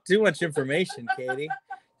stop? Too much information, Katie.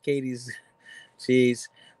 Katie's, jeez.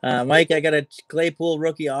 Mike, I got a Claypool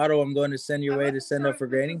rookie auto I'm going to send your way to send out for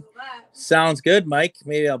grading. Sounds good, Mike.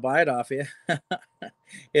 Maybe I'll buy it off you.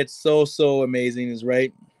 It's so amazing, is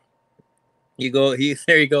right. You go,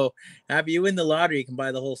 there you go. Have you win the lottery, you can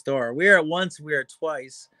buy the whole store. We are at once, we are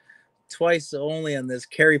twice only on this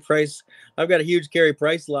Carey Price. I've got a huge Carey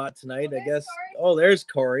Price lot tonight, I guess. Corey. Oh, there's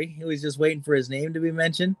Corey. He was just waiting for his name to be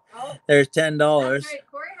mentioned. Oh, there's $10. That's right.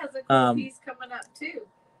 Corey has a cool piece coming up too.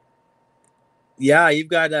 Yeah, you've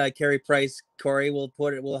got Carey Price, Corey.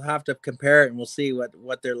 We'll have to compare it and we'll see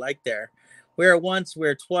what they're like there. We're once,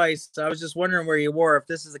 we're twice. I was just wondering where you were. If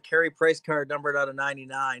this is a Carey Price card numbered out of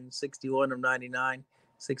 99, 61 of 99.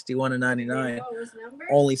 61 and 99.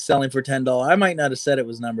 Only selling for $10. I might not have said it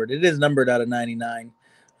was numbered. It is numbered out of 99.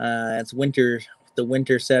 It's the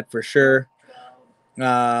winter set for sure.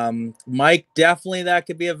 Mike, definitely that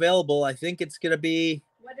could be available. I think it's gonna be.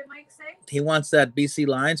 What did Mike say? He wants that BC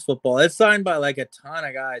Lions football. It's signed by like a ton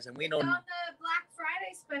of guys, and we know. On the Black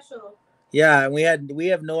Friday special. Yeah, and we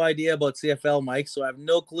have no idea about CFL, Mike. So I have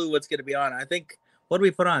no clue what's gonna be on. I think what do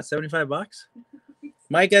we put on? $75.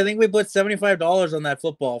 Mike, I think we put $75 on that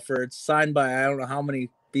football for it's signed by I don't know how many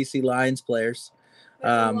BC Lions players.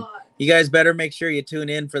 You guys better make sure you tune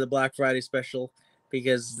in for the Black Friday special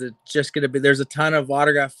because it's just gonna be there's a ton of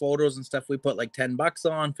autograph photos and stuff. We put like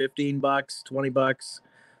 $10 on, $15, $20.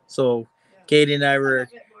 So yeah. Katie and I were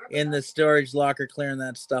in the storage locker clearing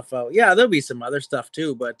that stuff out. Yeah, there'll be some other stuff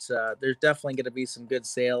too, but there's definitely gonna be some good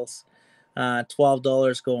sales.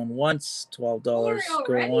 $12 going once, $12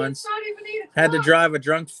 going once. Had to drive a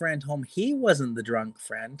drunk friend home. He wasn't the drunk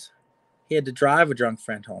friend. He had to drive a drunk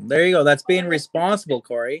friend home. There you go. That's being responsible,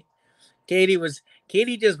 Corey. Katie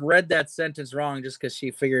just read that sentence wrong just because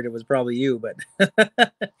she figured it was probably you, but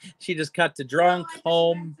she just cut to drunk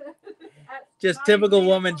home. Just typical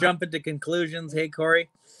woman jumping to conclusions. Hey, Corey.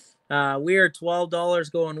 We are $12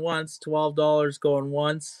 going once, $12 going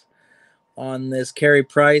once. On this Carey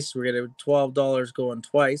Price, we're going to $12 going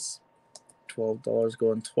twice. $12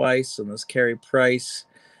 going twice on this Carey Price,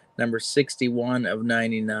 number 61 of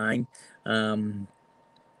 99.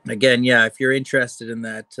 Again, yeah, if you're interested in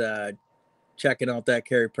that, checking out that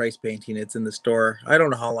Carey Price painting, it's in the store. I don't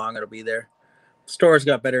know how long it'll be there. The store's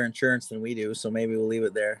got better insurance than we do, so maybe we'll leave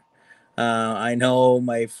it there. I know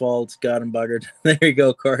my fault. Got him buggered. There you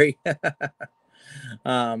go, Corey.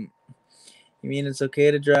 You mean it's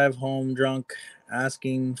okay to drive home drunk,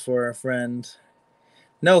 asking for a friend?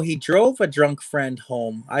 No, he drove a drunk friend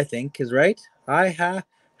home, I think, is right. I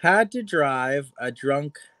had to drive a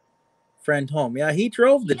drunk friend home. Yeah, he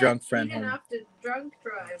drove the drunk friend home. Have to drunk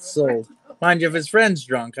drive. So, mind you, if his friend's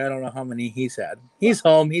drunk, I don't know how many he's had. He's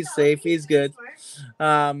home. He's safe. He's good.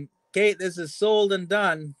 Kate, this is sold and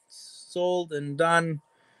done. Sold and done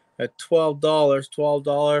at $12.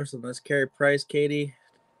 $12 on this Carey Price, Katie.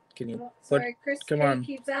 Can you Chris come on.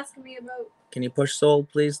 Keeps asking me about. Can you push sold,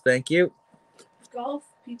 please? Thank you. Golf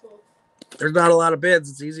people. There's not a lot of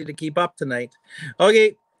bids. It's easy to keep up tonight.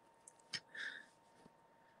 Okay.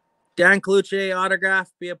 Dan Cloutier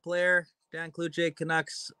autograph, be a player. Dan Cloutier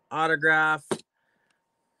Canucks autograph.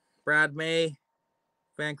 Brad May,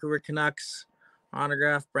 Vancouver Canucks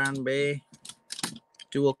autograph. Brad May.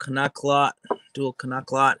 Dual Canuck lot.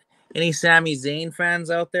 Any Sami Zayn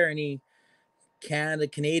fans out there? Any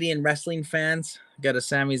Canadian wrestling fans? Got a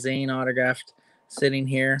Sami Zayn autographed sitting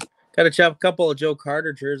here. Got a couple of Joe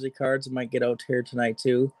Carter jersey cards that might get out here tonight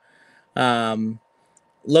too.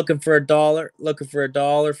 Looking for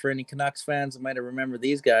 $1 for any Canucks fans that might have remembered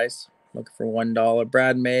these guys. Looking for $1.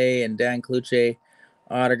 Brad May and Dan Cloutier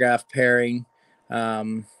autograph pairing.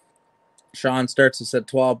 Sean starts us at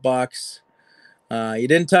 $12. You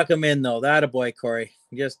didn't tuck him in though. That a boy, Corey.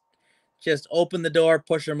 Just open the door,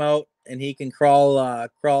 push him out, and he can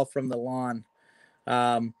crawl from the lawn.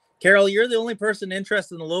 Carol, you're the only person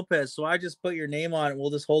interested in the Lopez, so I just put your name on it.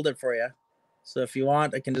 We'll just hold it for you. So if you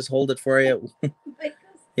want, I can just hold it for you.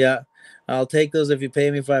 Yeah, I'll take those if you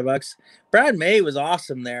pay me $5. Brad May was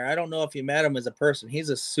awesome there. I don't know if you met him as a person. He's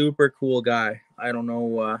a super cool guy. I don't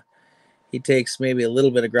know. he takes maybe a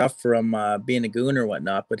little bit of gruff from being a goon or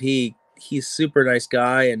whatnot, but he's super nice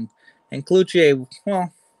guy. And Cloutier,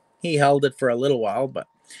 well, he held it for a little while, but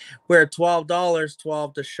we're at $12.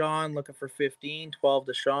 12 to Sean, looking for 15. 12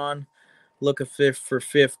 to Sean, looking for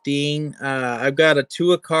 15. I've got a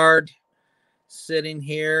Tua card sitting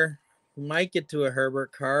here. Might get to a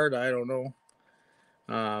Herbert card. I don't know.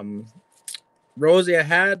 Rosie, I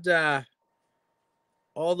had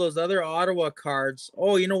all those other Ottawa cards.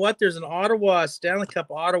 Oh, you know what? There's an Ottawa Stanley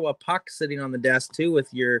Cup Ottawa puck sitting on the desk too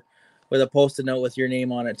with a Post-it note with your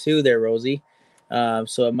name on it too there, Rosie.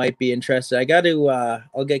 So it might be interesting. I got to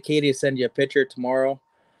I'll get Katie to send you a picture tomorrow.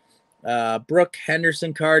 Brooke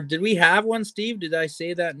Henderson card. Did we have one, Steve? Did I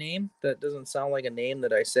say that name? That doesn't sound like a name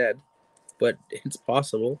that I said, but it's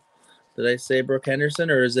possible. Did I say Brooke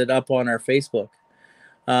Henderson, or is it up on our Facebook?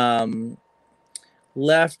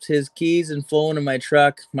 Left his keys and phone in my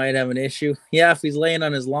truck. Might have an issue. Yeah, if he's laying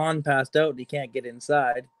on his lawn passed out and he can't get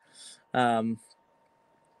inside. Happy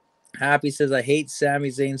says, I hate Sami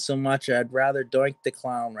Zayn so much. I'd rather Doink the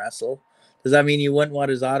Clown wrestle. Does that mean you wouldn't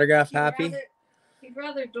want his autograph, Happy? He'd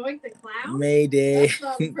rather Doink the Clown? Mayday. That's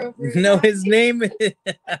not appropriate. No, his name is...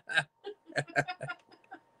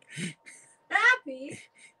 Happy?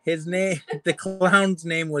 His name, the clown's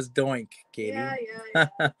name was Doink, Katie. Yeah. I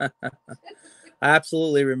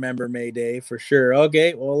absolutely remember Mayday for sure.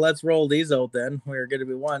 Okay, well, let's roll these out then. We're going to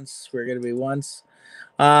be once.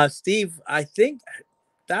 Steve, I think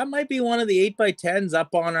that might be one of the 8x10s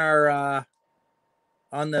up on our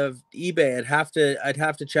on the eBay. I'd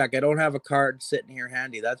have to check. I don't have a card sitting here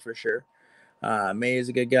handy, that's for sure. May is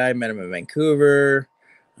a good guy. Met him in Vancouver.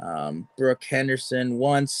 Brooke Henderson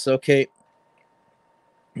once. Okay.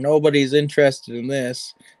 Nobody's interested in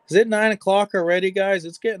this. Is it 9 o'clock already, guys?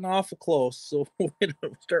 It's getting awful close, so we're going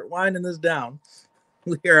to start winding this down.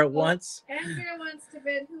 We are at once. Andrea wants to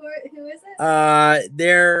bid. Who is it?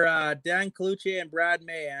 They're Dan Cloutier and Brad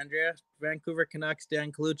May, Andrea. Vancouver Canucks,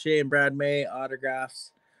 Dan Cloutier and Brad May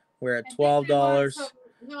autographs. We're at $12.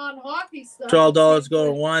 Non-hockey stuff. $12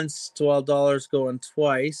 going once, $12 going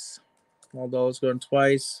twice. $12 going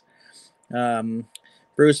twice.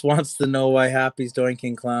 Bruce wants to know why Happy's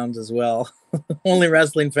doinking clowns as well. Only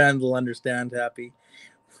wrestling fans will understand, Happy.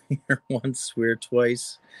 We're once, we're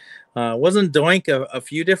twice. Wasn't Doink a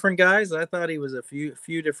few different guys? I thought he was a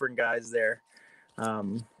few different guys there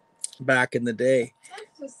back in the day.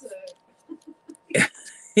 That's just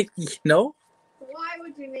You know? Why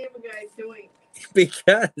would you name a guy Doink?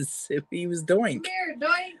 Because if he was Doink. Come here,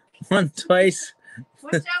 Doink. One, twice.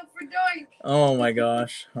 Watch out for Doink. Oh, my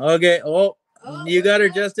gosh. Okay. Oh. You got her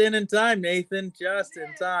just in time, Nathan. Just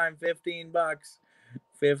in time. $15.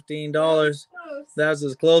 $15. That's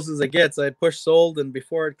as close as it gets. I pushed sold, and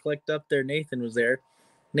before it clicked up there, Nathan was there.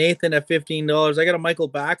 Nathan at $15. I got a Michael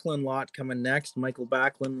Backlund lot coming next. Michael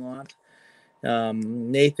Backlund lot.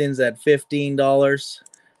 Nathan's at $15.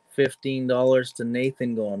 $15 to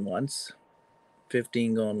Nathan going once.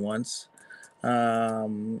 15 going once.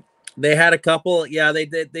 They had a couple. Yeah, they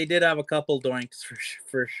did have a couple doinks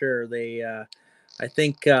for sure. They, I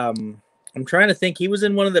think, I'm trying to think. He was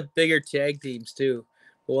in one of the bigger tag teams too.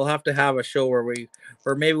 But we'll have to have a show or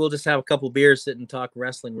maybe we'll just have a couple beers, sit and talk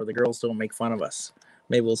wrestling where the girls don't make fun of us.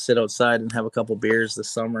 Maybe we'll sit outside and have a couple beers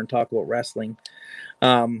this summer and talk about wrestling.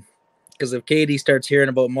 Because if Katie starts hearing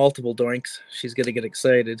about multiple doinks, she's gonna get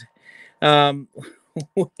excited. We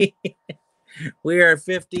are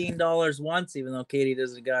 $15 once, even though Katie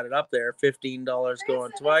doesn't got it up there. $15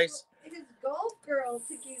 going twice. His golf girl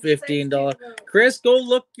 $15. Chris, go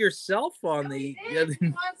look yourself on He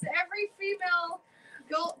wants every female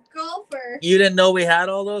golfer. You didn't know we had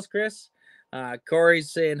all those, Chris?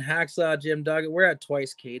 Corey's saying Hacksaw Jim Duggan. We're at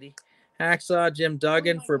twice, Katie. Hacksaw Jim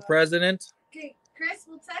Duggan for God. President. Okay, Chris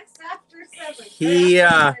will text after 7.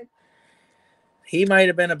 He might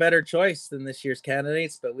have been a better choice than this year's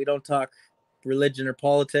candidates, but we don't talk religion or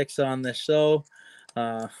politics on this show.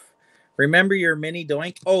 Remember your mini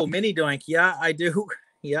doink? Oh, mini doink. Yeah, I do.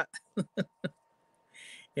 Yeah.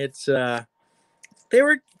 It's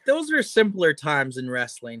those were simpler times in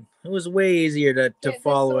wrestling. It was way easier to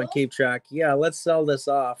follow and keep track. Yeah, let's sell this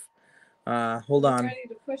off. Hold on. Ready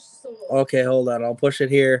to push sold. Okay, hold on. I'll push it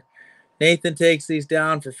here. Nathan takes these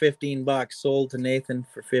down for $15. Sold to Nathan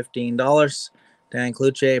for $15. Dan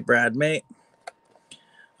Cloutier, Brad May.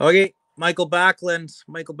 Okay, Michael Backlund.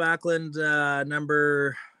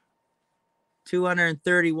 Number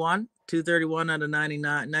 231. 231 out of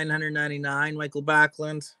 999. Michael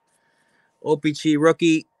Backlund. OPG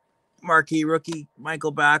rookie. Marquee rookie.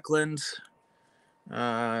 Michael Backlund.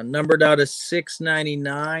 Numbered out of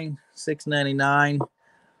 699. 699.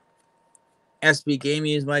 SB Game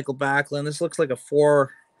Use Michael Backlund. This looks like a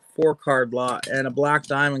four card lot and a black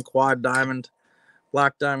diamond, quad diamond,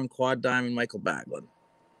 black diamond, quad diamond, Michael Backlund.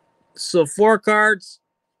 So 4 cards,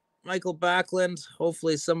 Michael Backlund.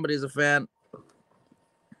 Hopefully somebody's a fan.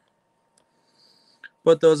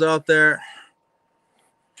 Put those out there.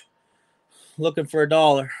 Looking for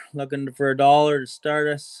 $1. Looking for $1 to start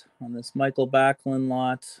us on this Michael Backlund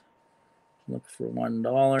lot. Look for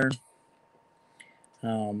 $1.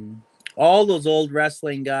 All those old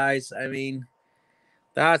wrestling guys. I mean,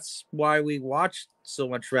 that's why we watched so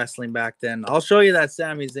much wrestling back then. I'll show you that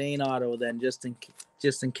Sami Zayn auto then, just in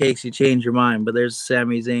case you change your mind. But there's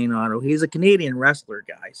Sami Zayn auto. He's a Canadian wrestler,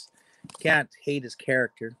 guys. Can't hate his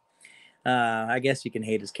character. I guess you can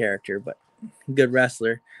hate his character, but good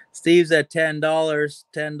wrestler. Steve's at $10.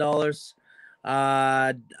 $10.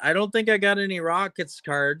 I don't think I got any Rockets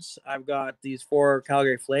cards. I've got these 4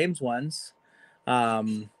 Calgary Flames ones.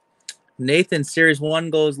 Nathan, Series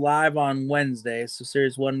 1 goes live on Wednesday. So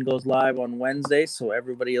Series 1 goes live on Wednesday. So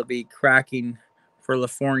everybody will be cracking for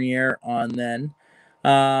Lafreniere on then.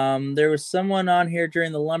 There was someone on here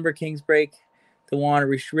during the Lumber Kings break that wanted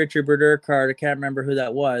a Richard Brodeur card. I can't remember who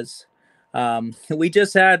that was. We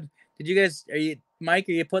just had, did you guys, Mike,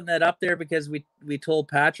 are you putting that up there because we told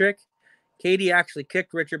Patrick? Katie actually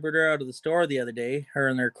kicked Richard Brodeur out of the store the other day, her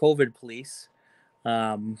and their COVID police.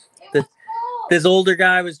 This older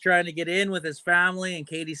guy was trying to get in with his family, and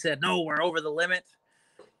Katie said, no, we're over the limit.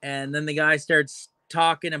 And then the guy starts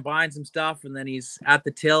talking and buying some stuff, and then he's at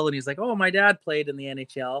the till, and he's like, oh, my dad played in the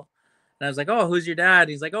NHL. And I was like, oh, who's your dad?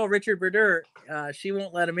 He's like, oh, Richard Brodeur. She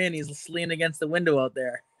won't let him in. He's leaning against the window out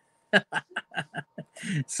there.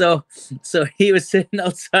 So he was sitting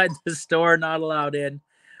outside the store, not allowed in.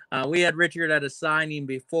 We had Richard at a signing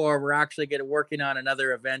before. We're actually working on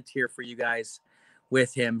another event here for you guys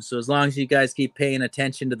with him. So as long as you guys keep paying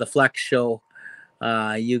attention to the Flex Show,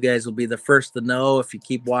 you guys will be the first to know. If you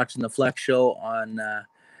keep watching the Flex Show on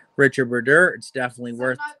Richard Brodeur, it's definitely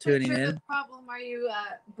worth tuning in. The problem, are you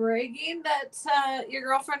bragging that your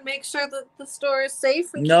girlfriend makes sure that the store is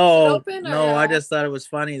safe and keeps it open? No, I just thought it was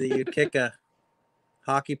funny that you'd kick a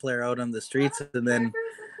hockey player out on the streets and then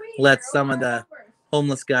let some of the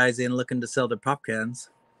homeless guys in looking to sell their pop cans.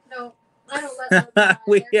 No, I don't let them.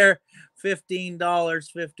 We hear $15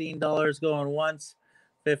 going once,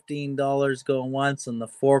 $15 going once on the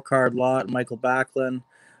 4 card lot, Michael Backlund.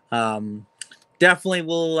 Definitely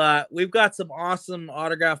will. We've got some awesome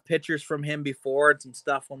autograph pictures from him before and some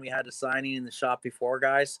stuff when we had a signing in the shop before,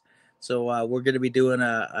 guys. So we're going to be doing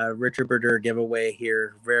a Richard Brodeur giveaway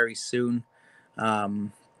here very soon. So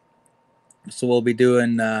we'll be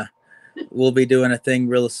doing a thing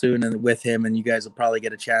real soon and with him, and you guys will probably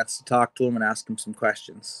get a chance to talk to him and ask him some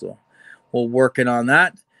questions. So we're working on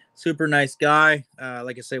that. Super nice guy.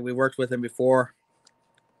 Like I say, we worked with him before.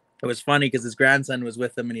 It was funny because his grandson was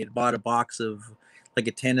with him and he had bought a box of like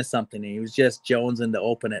a tin or something. And he was just jonesing to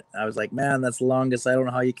open it. I was like, man, that's the longest. I don't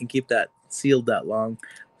know how you can keep that sealed that long.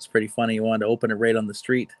 It's pretty funny. He wanted to open it right on the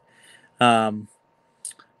street.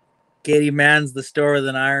 Katie mans the store with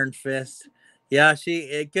an iron fist. Yeah,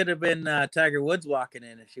 it could have been Tiger Woods walking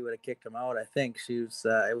in if she would have kicked him out. I think she was.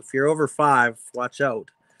 If you're over 5, watch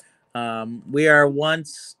out. We are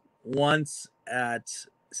once at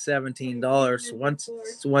 $17. Once at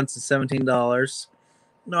 $17.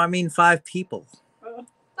 No, I mean 5 people. Oh,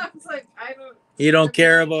 I was like, I don't. You don't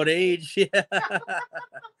care about age.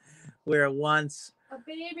 We're once. A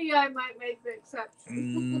baby, I might make the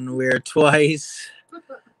exception. We're twice.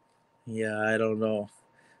 Yeah, I don't know.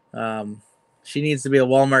 She needs to be a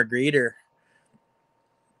Walmart greeter.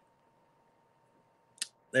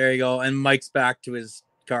 There you go. And Mike's back to his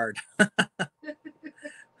card.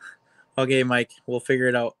 Okay, Mike, we'll figure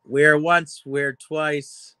it out. We're once, we're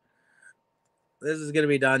twice. This is going to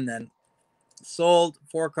be done then. Sold.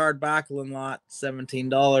 4 card Backlund lot,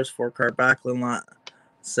 $17. 4 card Backlund lot,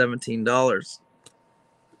 $17.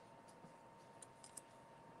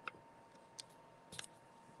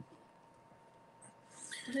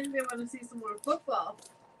 I think they want to see some more football.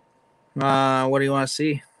 What do you want to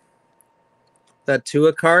see? That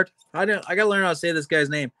Tua card? I gotta learn how to say this guy's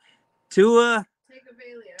name. Tua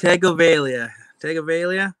Tagovailoa.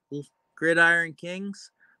 Gridiron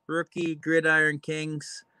Kings. Rookie Gridiron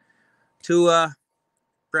Kings. Tua.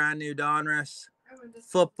 Brand new Donruss.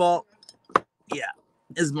 Football. Yeah.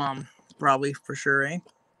 His mom probably for sure, eh?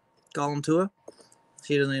 Call him Tua.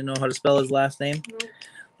 She doesn't even know how to spell his last name. Nope.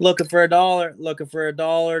 Looking for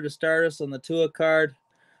 $1 to start us on the Tua card.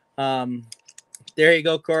 There you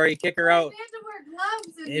go, Corey. Kick her out. We had to wear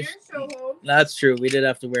gloves in your show home. That's true. We did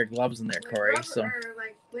have to wear gloves in there, Corey.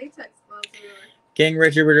 Like latex gloves. King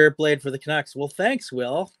Richard Berdeur played for the Canucks. Well, thanks,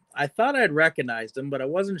 Will. I thought I'd recognized him, but I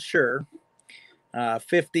wasn't sure.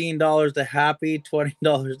 $15 to Happy,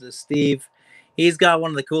 $20 to Steve. He's got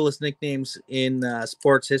one of the coolest nicknames in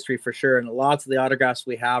sports history for sure, and lots of the autographs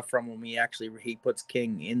we have from him, he puts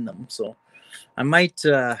King in them. So I might.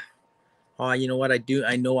 Oh, you know what?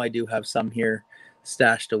 I know I do have some here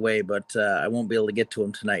stashed away, but I won't be able to get to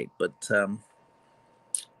them tonight. But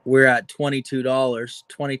we're at $22.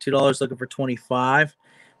 $22 looking for 25.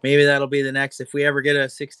 Maybe that'll be the next. If we ever get a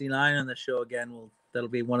 69 on the show again, that'll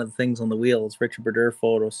be one of the things on the wheels. Richard Berdeur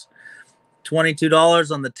photos.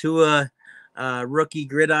 $22 on the Tua rookie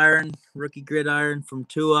gridiron from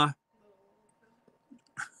Tua.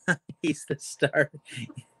 He's the star.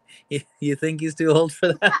 You think he's too old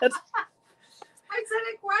for that? I said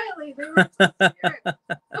it quietly. They were supposed to hear it.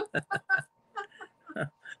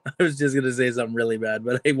 I was just gonna say something really bad,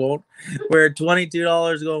 but I won't. We're at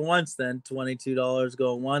 $22 going once. Then $22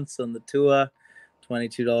 going once on the Tua.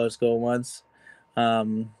 $22 going once.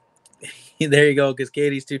 There you go. Because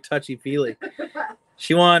Katie's too touchy feely.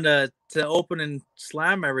 She wanted to open and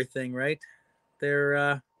slam everything, right?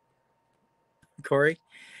 There, Corey.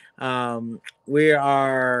 We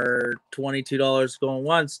are $22 going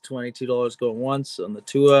once. $22 going once on the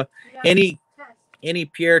Tua. Yeah. Any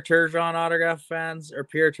Pierre Turgeon autograph fans or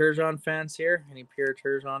Pierre Turgeon fans here? Any Pierre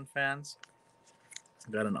Turgeon fans?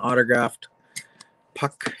 Got an autographed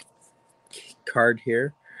puck card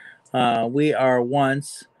here. We are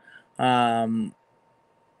once. Orland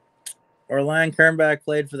Kernbach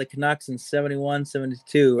played for the Canucks in 71,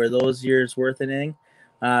 72. Are those years worth anything?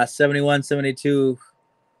 71, 72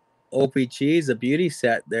 OPG is a beauty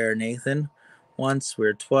set there, Nathan. Once,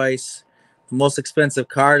 we're twice. The most expensive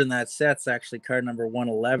card in that set's actually card number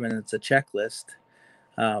 111. It's a checklist.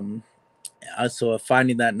 So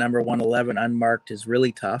finding that number 111 unmarked is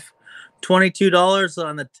really tough. $22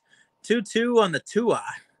 on the 2-2 on the Tua.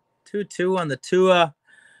 2-2 on the Tua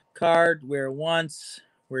card. We're once.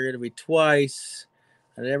 We're going to be twice.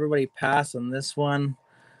 Did everybody pass on this one?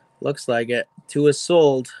 Looks like it. Tua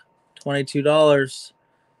sold. $22.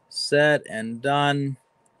 Set and done.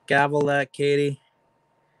 Gavel that, Katie.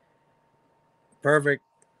 Perfect.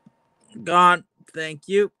 Gone. Thank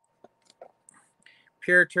you.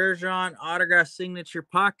 Pierre Turgeon autograph signature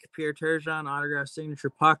puck. Pierre Turgeon autograph signature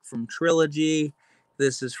puck from Trilogy.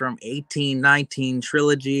 This is from 1819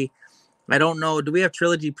 Trilogy. I don't know. Do we have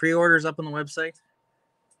Trilogy pre-orders up on the website?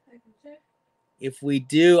 I can check. If we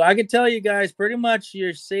do, I can tell you guys pretty much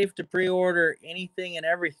you're safe to pre-order anything and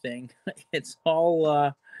everything. It's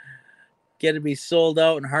all get to be sold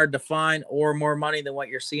out and hard to find, or more money than what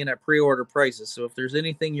you're seeing at pre-order prices. So if there's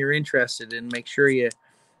anything you're interested in, make sure you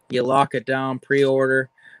lock it down, pre-order.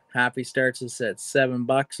 Happy starts us at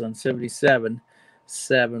 $7 on 77.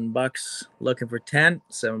 $7 looking for 10.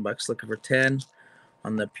 $7 looking for 10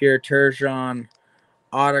 on the Pierre Turgeon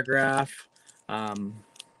autograph.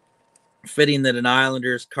 Fitting that an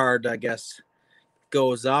Islanders card, I guess,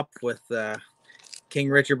 goes up with King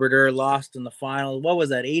Richard Berdeur lost in the final. What was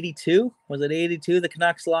that, 82? Was it 82 the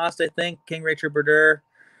Canucks lost, I think? King Richard Berdeur.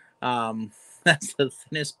 That's the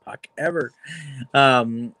thinnest puck ever.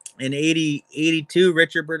 In 82,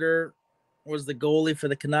 Richard Berdeur was the goalie for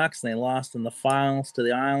the Canucks, and they lost in the finals to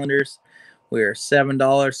the Islanders. We're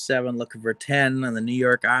 $7, 7 looking for 10 on the New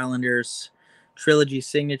York Islanders Trilogy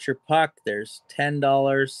signature puck. There's $10,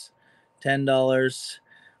 $10.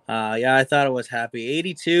 Yeah, I thought it was happy.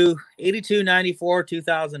 82, 94,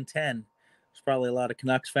 2010. There's probably a lot of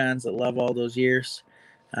Canucks fans that love all those years.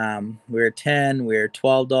 We're 10, we're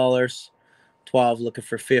 $12. 12 looking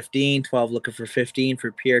for 15, 12 looking for 15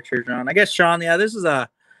 for Pierre Turgeon. I guess Sean, yeah,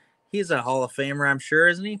 he's a Hall of Famer, I'm sure,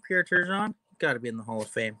 isn't he? Pierre Turgeon? Got to be in the Hall of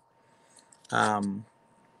Fame.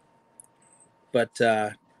 But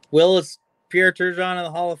Will is Pierre Turgeon in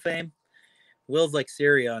the Hall of Fame. Will's like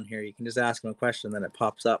Siri on here. You can just ask him a question, then it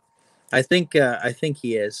pops up. I think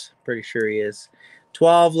he is. Pretty sure he is.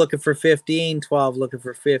 12 looking for 15. 12 looking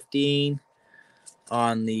for 15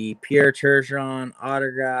 on the Pierre Turgeon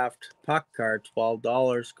autographed puck card.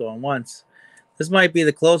 $12 going once. This might be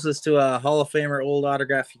the closest to a Hall of Famer old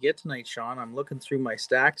autograph you get tonight, Sean. I'm looking through my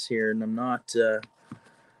stacks here, and I'm not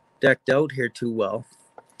decked out here too well.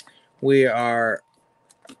 We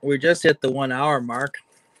just hit the 1 hour mark.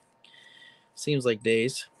 Seems like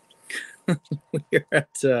days. We're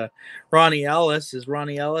at Ronnie Ellis. Is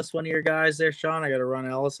Ronnie Ellis one of your guys there, Sean? I got a Ronnie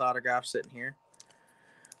Ellis autograph sitting here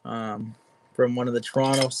from one of the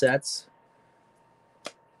Toronto sets.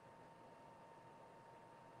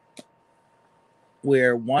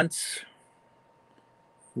 We're once.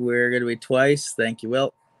 We're going to be twice. Thank you,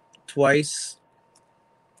 Will. Twice.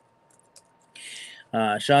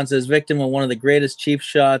 Sean says, victim of one of the greatest cheap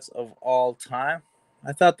shots of all time.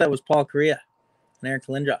 I thought that was Paul Correa and Eric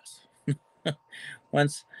Lindros.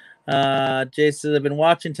 Once, Jason says, I've been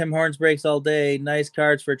watching Tim Horns breaks all day. Nice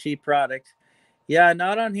cards for a cheap product. Yeah,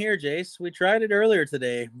 not on here, Jace. We tried it earlier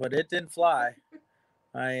today, but it didn't fly.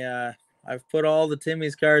 I've put all the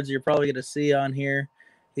Timmy's cards you're probably going to see on here.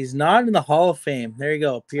 He's not in the Hall of Fame. There you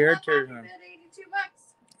go. Pierre Turgeon.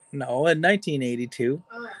 No, in 1982.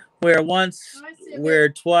 Oh. Where once, where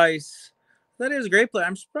twice. That is a great player.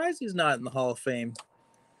 I'm surprised he's not in the Hall of Fame.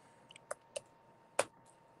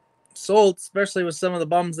 Sold, especially with some of the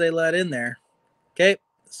bums they let in there. Okay,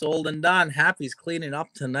 sold and done. Happy's cleaning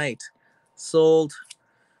up tonight. Sold.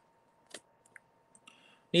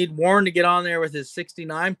 Need Warren to get on there with his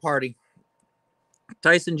 69 party.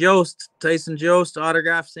 Tyson Jost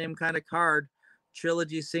autograph, same kind of card.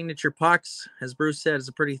 Trilogy signature pucks, as Bruce said, is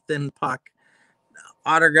a pretty thin puck.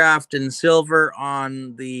 Autographed in silver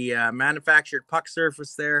on the manufactured puck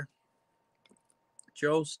surface there.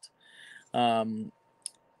 Jost.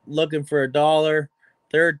 Looking for $1.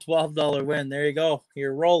 Third $12 win. There you go.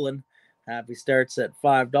 You're rolling. Happy starts at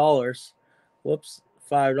 $5. Whoops.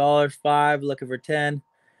 $5. 5. Looking for 10.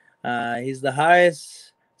 He's the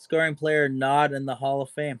highest scoring player not in the Hall of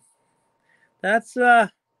Fame. That's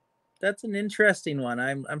an interesting one.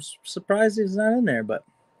 I'm surprised he's not in there, but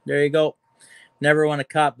there you go. Never won a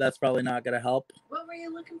cup. That's probably not going to help. What were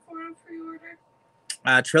you looking for on pre-order?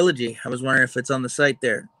 Trilogy. I was wondering if it's on the site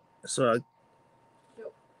there. So,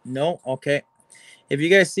 no. Okay. If you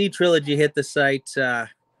guys see Trilogy hit the site,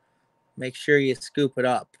 make sure you scoop it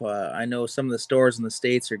up. I know some of the stores in the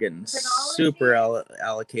States are getting super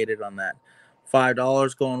allocated on that.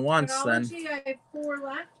 $5 going once. Chronology, then I have 4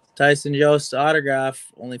 left. Tyson Jost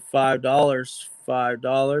autograph, only $5.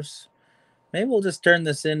 $5. Maybe we'll just turn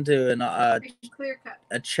this into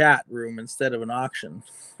a chat room instead of an auction.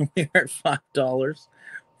 We're at $5.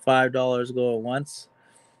 $5 going once.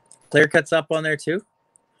 Clear cuts up on there too.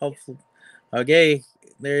 Hopefully. Okay,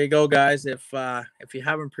 there you go, guys. If you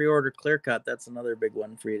haven't pre-ordered Clear Cut, that's another big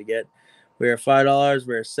one for you to get. We're $5.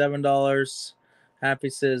 We're $7. Happy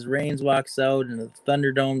says Reigns walks out in the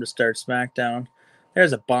Thunderdome to start SmackDown.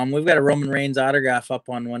 There's a bum. We've got a Roman Reigns autograph up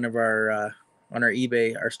on one of our on our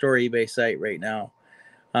store eBay site right now.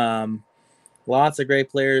 Lots of great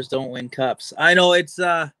players don't win cups. I know it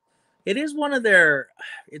is one of their.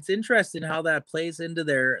 It's interesting how that plays into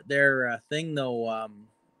their thing though.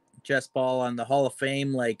 Jess Ball on the Hall of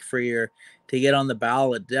Fame, like to get on the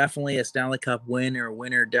ballot, definitely a Stanley Cup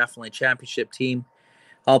winner, definitely championship team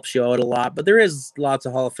helps you out a lot. But there is lots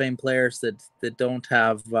of Hall of Fame players that don't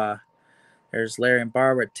have. There's Larry and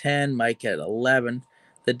Barbara at 10, Mike at 11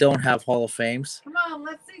 that don't have Hall of Fames. Come on,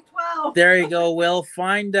 let's see 12. There you go, Will.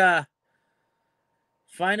 Find out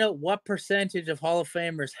what percentage of Hall of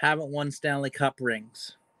Famers haven't won Stanley Cup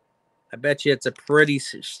rings. I bet you it's a pretty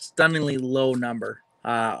stunningly low number.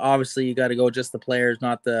 Obviously, you got to go just the players,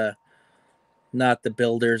 not the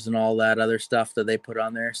builders and all that other stuff that they put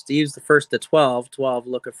on there. Steve's the first to 12. 12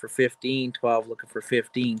 looking for 15. 12 looking for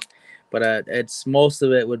 15. But it's most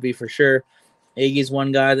of it would be for sure. Iggy's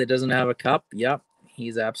one guy that doesn't have a cup. Yep,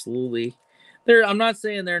 he's absolutely there. I'm not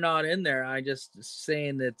saying they're not in there. I just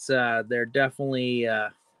saying that they're definitely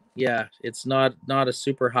it's not a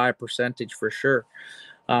super high percentage for sure.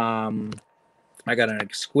 I got an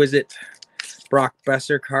exquisite Brock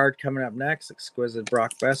Besser card coming up next. Exquisite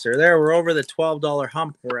Brock Besser. There, we're over the $12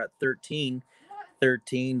 hump. We're at $13.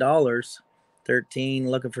 $13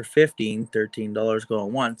 looking for 15. $13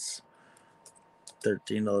 going once.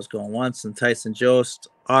 $13 going once. And Tyson Jost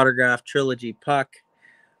autograph trilogy puck.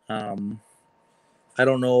 I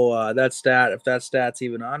don't know that stat, if that stat's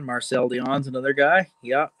even on. Marcel Dion's another guy.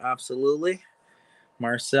 Yeah, absolutely.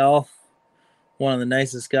 Marcel, one of the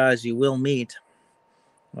nicest guys you will meet.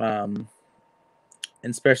 And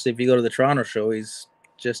especially if you go to the Toronto show, he's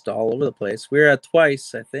just all over the place. We're at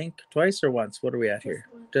twice, I think. Twice or once? What are we at here?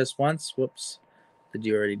 Just once? Whoops. Did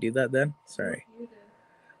you already do that then? Sorry.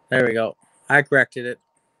 There we go. I corrected it.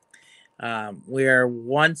 We are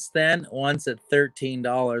once at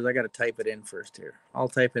 $13. I got to type it in first here. I'll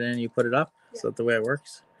type it in and you put it up. Yeah. Is that the way it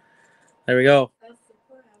works? There we go. That's the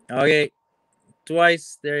plan. Okay.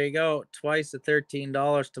 Twice. There you go. Twice at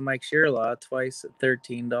 $13 to Mike Shirla. Twice at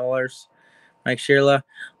 $13. Mike Shirla.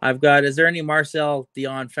 I've got, is there any Marcel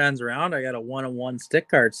Dion fans around? I got a 1-on-1 stick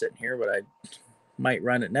card sitting here, but I might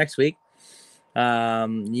run it next week.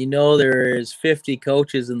 There's 50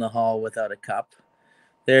 coaches in the hall without a cup.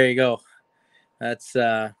 There you go. That's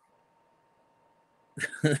there's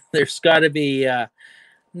got to be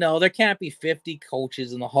no, there can't be 50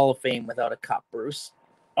 coaches in the Hall of Fame without a cup, Bruce.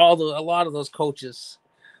 a lot of those coaches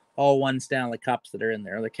all won Stanley Cups that are in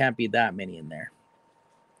there. There can't be that many in there.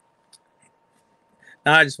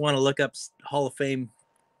 Now I just want to look up Hall of Fame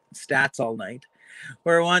stats all night.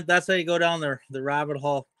 That's how you go down the rabbit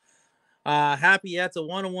hole. Happy, yeah, it's a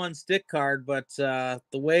 1-on-1 stick card, but the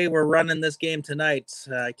way we're running this game tonight,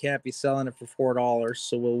 I can't be selling it for $4,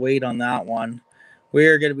 so we'll wait on that one.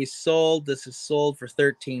 We're going to be sold. This is sold for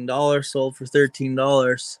 $13. Sold for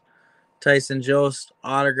 $13. Tyson Jost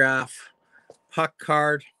autograph puck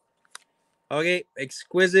card. Okay,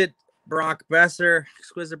 exquisite Brock Besser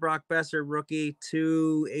rookie,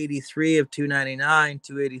 283 of 299,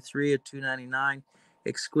 283 of 299.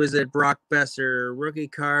 Exquisite Brock Besser rookie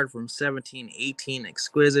card from 17-18.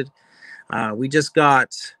 Exquisite. We just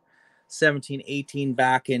got 17-18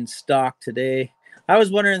 back in stock today. I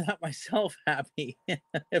was wondering that myself, Happy,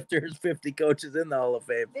 if there's 50 coaches in the Hall of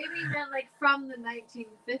Fame. Maybe you meant like from the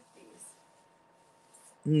 1950s.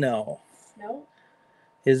 No. No?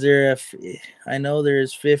 Is there I know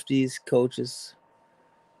there's 50s coaches.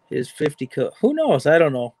 Is 50 who knows? I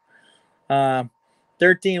don't know.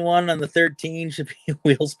 13-1 on the 13 should be a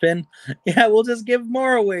wheel spin. Yeah, we'll just give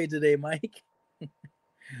more away today, Mike.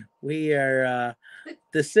 We are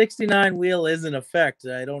the 69 wheel is in effect.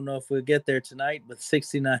 I don't know if we'll get there tonight, but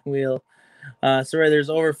 69 wheel. Sorry, there's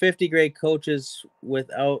over 50 great coaches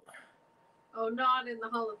without. Oh, not in the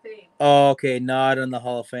Hall of Fame. Oh, okay, not in the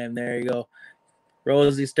Hall of Fame. There you go.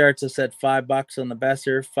 Rosie starts us at $5 on the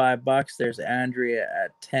Besser, $5. There's Andrea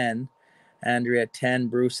at 10. Andrea at 10,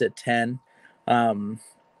 Bruce at 10.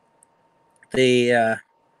 They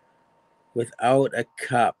without a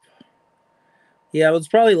cup. Yeah, it was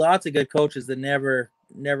probably lots of good coaches that never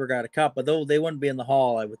got a cup, but though they wouldn't be in the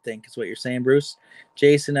hall, I would think, is what you're saying, Bruce.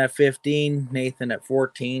 Jason at 15, Nathan at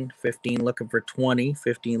 14, 15 looking for 20,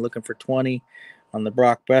 15 looking for 20 on the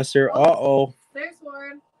Brock Besser. There's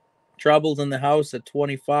Warren. Troubles in the house at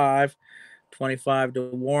 25. 25 to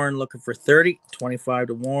Warren looking for 30. 25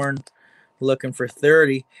 to Warren looking for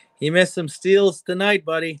 30. He missed some steals tonight,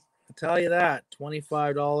 buddy. I'll tell you that.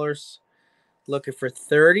 $25 looking for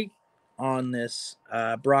 30 on this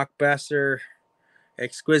Brock Besser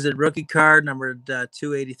exquisite rookie card, numbered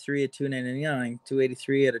 283 at 299.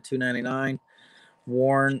 283 at a 299.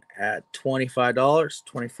 Warren at $25.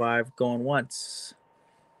 25 going once.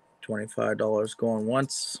 $25 going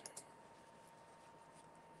once.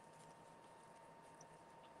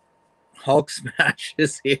 Hulk smash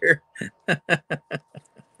is here.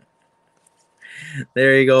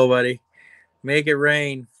 There you go, buddy. Make it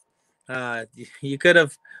rain. You could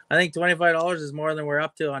have, I think $25 is more than we're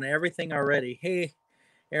up to on everything already. Hey,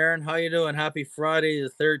 Aaron, how you doing? Happy Friday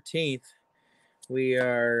the 13th. We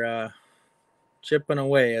are chipping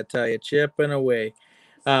away, I tell you, chipping away.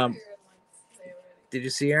 Did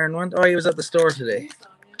you see Aaron once? Oh, he was at the store today.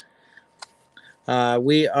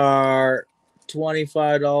 We are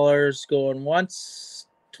 $25 going once,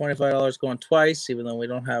 $25 going twice, even though we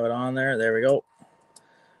don't have it on there. There we go.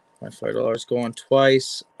 $25 going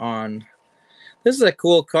twice on. This is a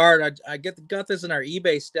cool card. I got this in our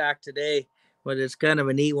eBay stack today, but it's kind of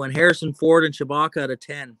a neat one. Harrison Ford and Chewbacca out of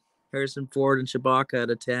 10. Harrison Ford and Chewbacca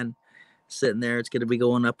out of 10. Sitting there. It's going to be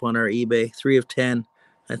going up on our eBay. 3 of 10.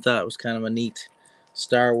 I thought it was kind of a neat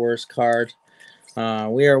Star Wars card.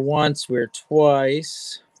 We are once, we're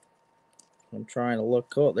twice. I'm trying to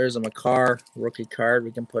look. Oh, there's a Makar rookie card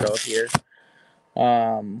we can put out here.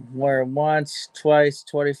 We're once, twice,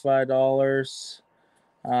 $25.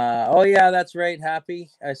 Oh yeah, that's right. Happy.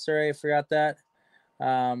 Sorry, I forgot that.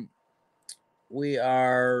 We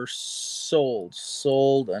are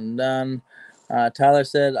sold and done. Tyler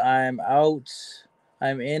said, I'm out.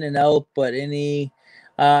 I'm in and out, but any.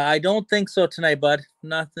 I don't think so tonight, bud.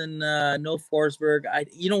 Nothing. No Forsberg.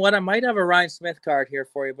 You know what? I might have a Ryan Smith card here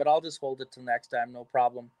for you, but I'll just hold it till next time. No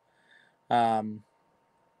problem.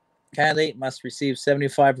 Candidate must receive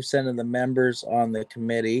 75% of the members on the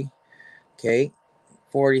committee. Okay.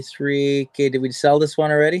 43. Okay. Did we sell this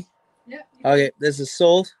one already? Yeah. Okay. This is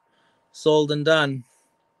sold. Sold and done.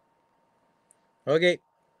 Okay.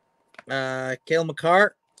 Cale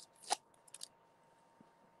Makar.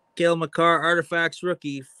 Cale Makar Artifacts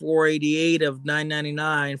rookie, 488 of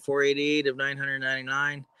 999, 488 of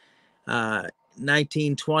 999.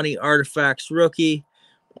 1920 Artifacts rookie.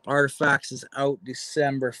 Artifacts is out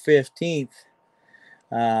December 15th.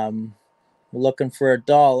 Looking for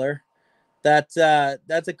 $1. That's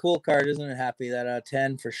a cool card, isn't it? Happy that out of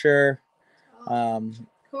 10 for sure.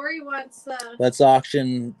 Corey wants. Let's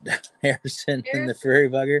auction Harrison in the Furry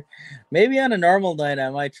Bugger. Maybe on a normal night I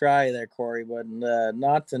might try there, Corey, but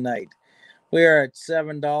not tonight. We are at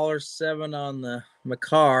 $7. 7 on the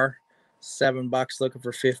Makar. $7 looking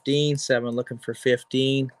for 15. 7 looking for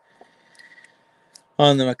 15.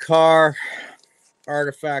 On the Makar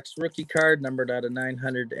Artifacts rookie card, numbered out of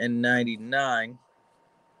 999.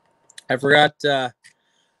 I forgot,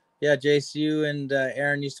 Jace, you and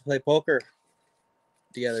Aaron used to play poker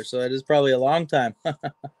together, so it is probably a long time.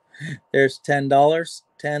 There's $10.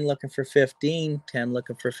 10 looking for 15. 10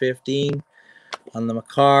 looking for 15. On the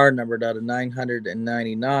Makar, numbered out of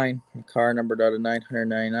 999. Makar, numbered out of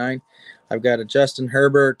 999. I've got a Justin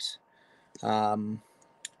Herbert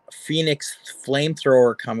Phoenix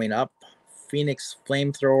Flamethrower coming up. Phoenix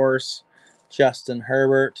Flamethrowers, Justin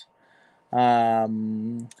Herbert.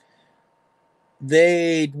 Warren,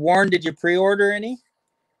 did you pre-order any?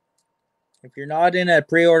 If you're not in a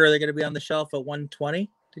pre-order, they're going to be on the shelf at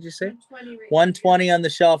 120. Did you say 120? Right 120 on the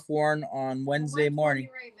shelf, Warren, on Wednesday morning.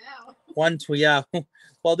 Right now. 120, yeah.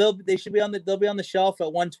 Well, they'll be on the shelf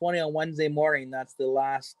at 120 on Wednesday morning. That's the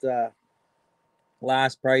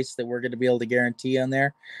last price that we're going to be able to guarantee on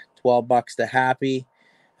there. $12 to happy.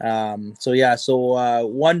 So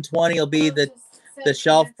 120 will be the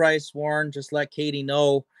shelf price, Warren. Just let Katie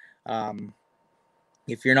know.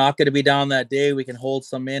 If you're not going to be down that day, we can hold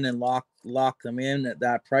some in and lock them in at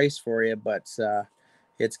that price for you. But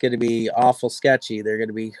it's going to be awful sketchy. They're going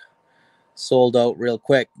to be sold out real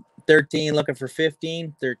quick. 13 looking for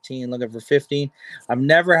 15. 13 looking for 15. I've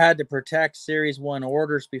never had to protect Series 1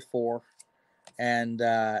 orders before and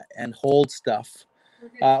hold stuff.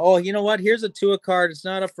 You know what? Here's a Tua card. It's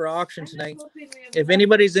not up for auction tonight. If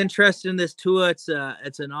anybody's interested in this Tua, it's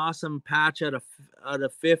an awesome patch out of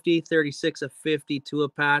 50, 36 of 50 Tua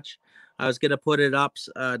patch. I was gonna put it up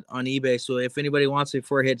on eBay. So if anybody wants it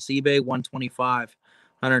before it hits eBay,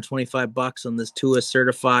 $125 on this Tua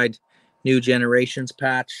certified new generations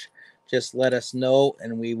patch. Just let us know,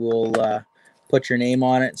 and we will put your name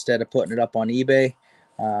on it instead of putting it up on eBay.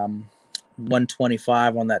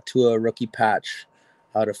 $125 on that Tua rookie patch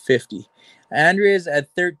out of 50. Andrea's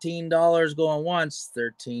at $13 going once.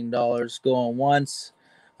 $13 going once.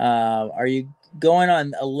 Are you going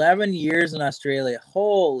on 11 years in Australia?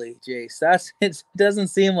 Holy Jace, it doesn't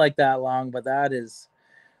seem like that long, but that is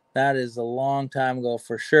a long time ago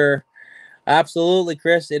for sure. Absolutely,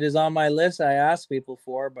 Chris. It is on my list. I ask people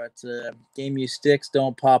for, but Game U sticks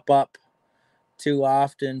don't pop up too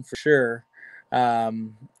often for sure.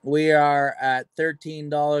 We are at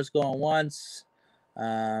 $13 going once.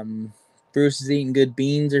 Bruce is eating good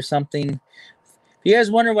beans or something. If you guys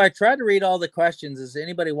wonder why I try to read all the questions, is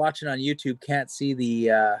anybody watching on YouTube can't see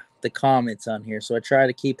the comments on here, so I try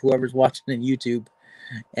to keep whoever's watching on YouTube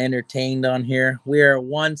entertained on here. We are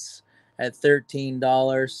once at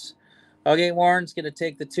 $13. Okay, Warren's gonna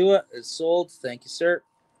take the Tua. It's sold. Thank you, sir.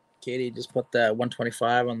 Katie just put the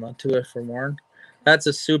 125 on the Tua for Warren. That's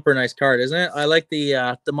a super nice card, isn't it? I like the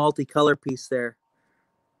multicolor piece there.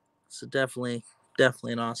 So definitely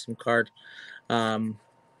an awesome card.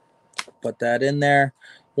 Put that in there.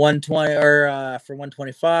 120 or for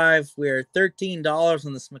 125. We're $13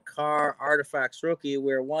 on this Makar Artifacts rookie.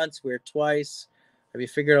 We're once, we're twice. Have you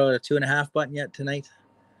figured out a 2.5 button yet tonight?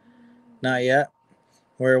 Not yet.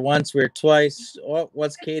 We're once, we're twice. Oh,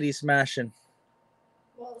 what's Katie smashing?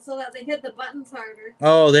 Well, so that they hit the buttons harder.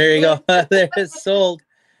 Oh, there you go. There it's sold.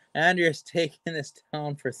 Andrea's taking this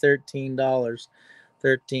down for $13.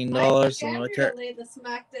 $13. Andrea laid the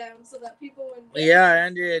smack down so that people would bid. Yeah,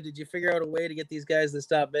 Andrea, did you figure out a way to get these guys to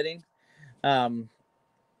stop bidding?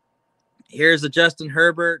 Here's a Justin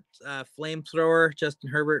Herbert flamethrower.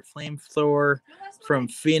 Justin Herbert flamethrower from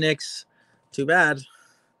Phoenix. Too bad.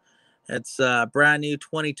 It's brand new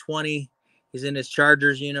 2020. He's in his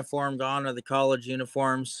Chargers uniform. Gone are the college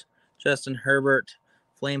uniforms. Justin Herbert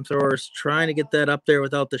flamethrowers. Trying to get that up there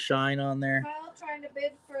without the shine on there. Kyle trying to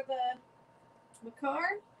bid for the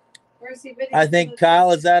Makar? Where is he bidding? I think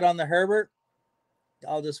Kyle is that on the Herbert.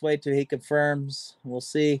 I'll just wait till he confirms. We'll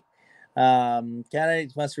see.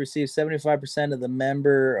 Candidates must receive 75% of the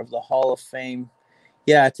member of the Hall of Fame.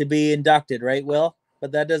 Yeah, to be inducted, right, Will?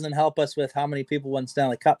 But that doesn't help us with how many people won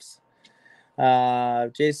Stanley Cups.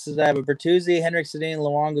 Jason says, I have a Bertuzzi, Henrik Sedin,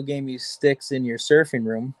 Luongo Game U sticks in your surfing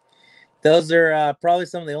room. Those are probably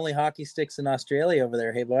some of the only hockey sticks in Australia over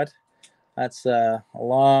there. Hey, bud. That's a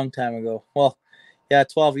long time ago. Well, yeah,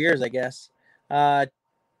 12 years, I guess. Kyle,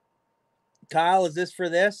 is this for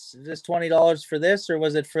this? Is this $20 for this, or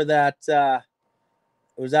was it for that?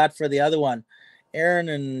 Was that for the other one? Aaron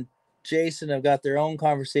and Jason have got their own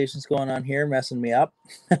conversations going on here, messing me up.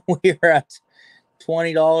 We are at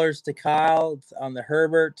 $20 to Kyle on the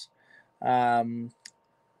Herbert. Kyle,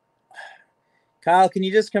 can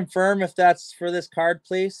you just confirm if that's for this card,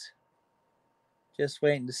 please? Just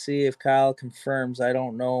waiting to see if Kyle confirms. I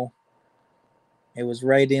don't know It was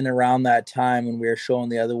right in around that time when we were showing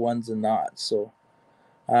the other ones and not. So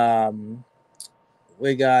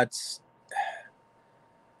we got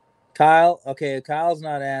Kyle. Okay, Kyle's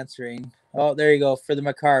not answering. Oh, there you go for the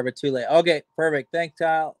Makar, but too late. Okay, perfect. Thanks,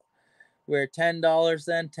 Kyle. We're $10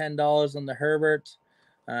 then. $10 on the Herbert.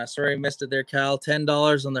 Sorry, I missed it there, Kyle.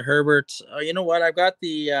 $10 on the Herbert. Oh, you know what? I got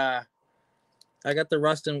the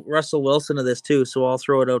Russell Wilson of this too, so I'll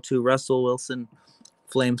throw it out too. Russell Wilson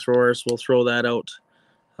flamethrowers. We'll throw that out.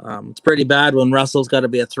 It's pretty bad when Russell's got to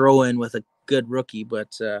be a throw-in with a good rookie,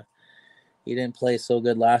 but he didn't play so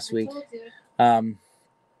good last week. No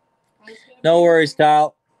worries,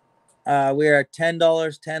 Kyle. We are at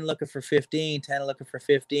 $10. 10 looking for 15. 10 looking for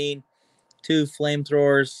 15. 2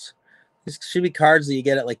 flamethrowers. This should be cards that you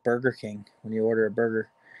get at like Burger King when you order a burger.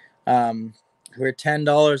 We're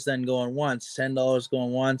 $10 then going once. $10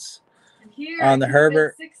 going once. On the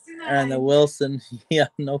Herbert and the Wilson. Yeah,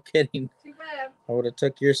 no kidding. Too bad. I would have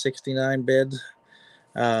took your 69 bid.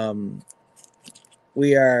 There's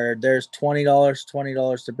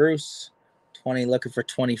 $20 to Bruce. 20 looking for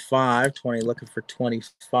 25. 20 looking for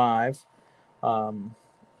 25.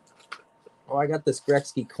 I got this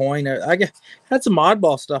Gretzky coin. Had some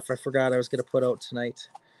oddball stuff I forgot I was going to put out tonight.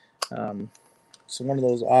 It's one of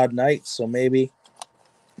those odd nights, so maybe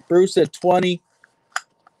Bruce at 20,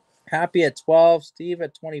 Happy at 12, Steve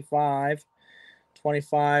at 25,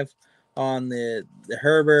 25 on the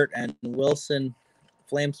Herbert and Wilson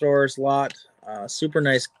flamethrowers lot. Super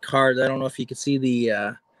nice cards. I don't know if you can see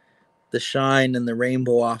the shine and the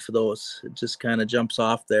rainbow off of those. It just kind of jumps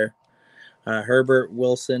off there. Herbert,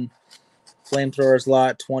 Wilson, flamethrowers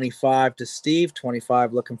lot, 25 to Steve,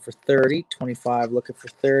 25 looking for 30, 25 looking for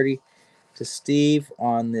 30 to Steve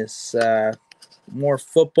on this more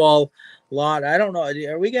football lot. I don't know.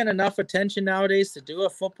 Are we getting enough attention nowadays to do a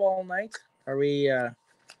football night? Are we?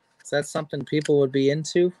 Is that something people would be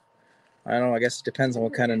into? I don't know. I guess it depends on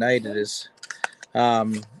what kind of night it is.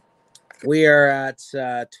 We are at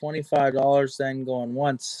 $25 then going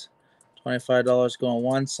once. $25 going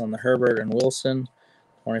once on the Herbert and Wilson.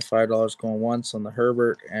 $25 going once on the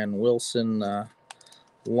Herbert and Wilson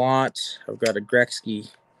lot. I've got a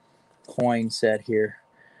Gretzky coin set here.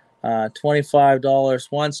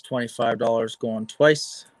 $25 once, $25 going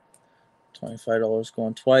twice. $25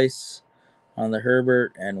 going twice on the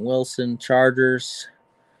Herbert and Wilson Chargers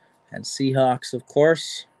and Seahawks, of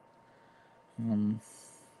course.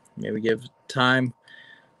 Maybe give time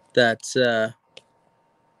that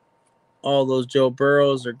all those Joe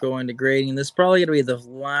Burrows are going to grading. This is probably going to be the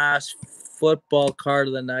last football card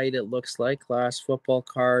of the night, it looks like. Last football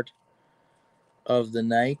card of the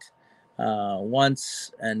night.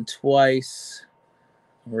 Once and twice.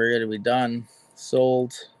 We're going to be done.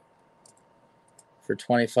 Sold for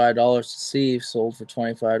 $25 to Steve. Sold for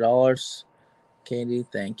 $25. Katie,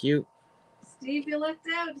 thank you. Steve, you lucked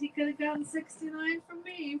out. He could have gotten 69 from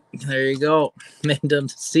me. There you go.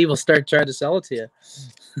 Steve will start trying to sell it to you.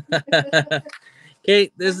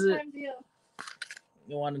 Kate, this is it.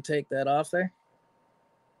 You want to take that off there?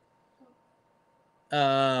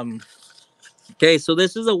 Okay, so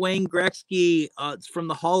this is a Wayne Gretzky. It's from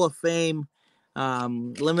the Hall of Fame,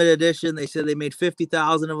 limited edition. They said they made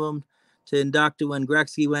 50,000 of them to induct when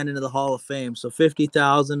Gretzky went into the Hall of Fame. So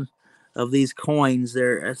 50,000 of these coins.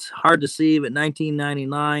 It's hard to see, but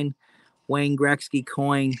 1999 Wayne Gretzky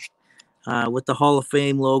coin with the Hall of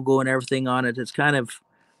Fame logo and everything on it. It's kind of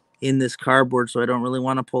in this cardboard, so I don't really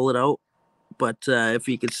want to pull it out. But if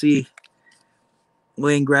you could see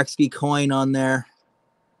Wayne Gretzky coin on there.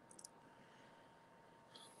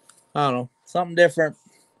 I don't know, something different.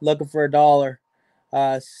 Looking for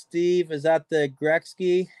 $1. Steve, is that the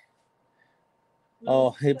Gretzky?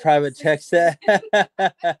 Oh, he private text that.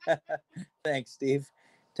 Thanks, Steve.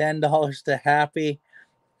 $10 to Happy.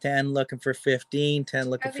 10 looking for 15. 10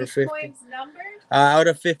 looking for 50. Coins numbered? Out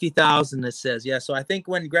of 50,000, it says. Yeah, so I think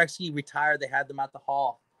when Gretzky retired, they had them at the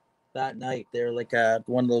Hall that night. They're like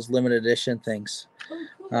one of those limited edition things. Oh,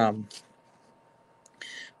 cool.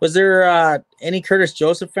 Was there any Curtis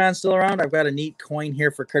Joseph fans still around? I've got a neat coin here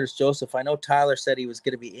for Curtis Joseph. I know Tyler said he was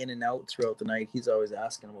going to be in and out throughout the night. He's always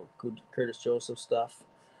asking about good Curtis Joseph stuff.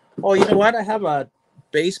 Oh, you know what? I have a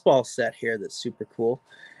baseball set here that's super cool.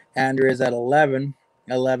 Andrew is at 11.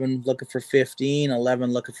 11 looking for 15.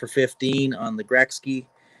 11 looking for 15 on the Gretzky.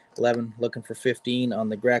 11 looking for 15 on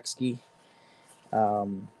the Gretzky.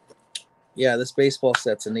 Yeah, this baseball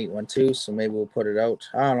set's a neat one too, so maybe we'll put it out.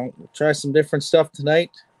 I don't know. We'll try some different stuff tonight.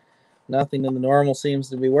 Nothing in the normal seems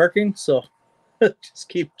to be working, so just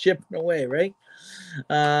keep chipping away, right?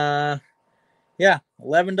 Yeah,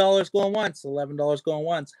 $11 going once. $11 going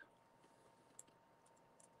once.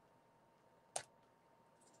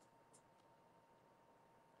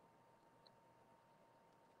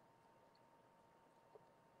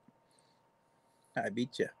 I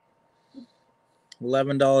beat you.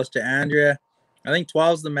 $11 to Andrea. I think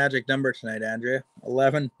 12 is the magic number tonight, Andrea.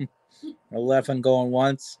 11. 11 going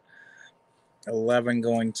once. 11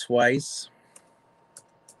 going twice.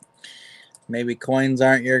 Maybe coins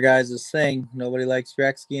aren't your guys' thing. Nobody likes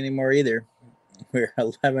Gretzky anymore either. We're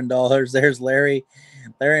 $11. There's Larry.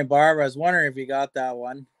 Larry and Barb. I was wondering if you got that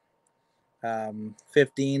one.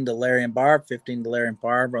 15 to Larry and Barb. 15 to Larry and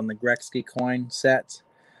Barb on the Gretzky coin set.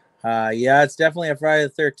 Yeah, it's definitely a Friday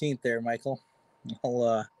the 13th there, Michael.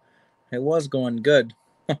 Well, it was going good.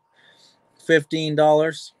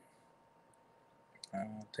 $15.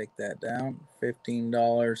 I'll take that down.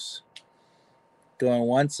 $15 going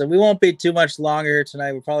once. So we won't be too much longer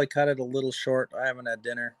tonight. We'll probably cut it a little short. I haven't had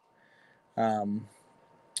dinner.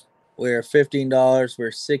 We're $15.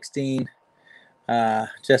 We're 16.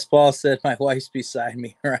 Jess Paul said my wife's beside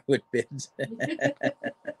me or I would bid.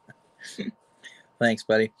 Thanks,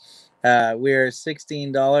 buddy. We're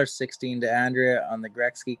 $16. 16 to Andrea on the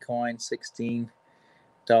Gretzky coin. $16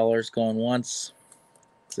 going once.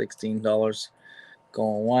 $16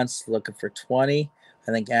 going once. Looking for 20.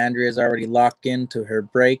 I think Andrea's already locked into her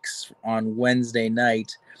breaks on Wednesday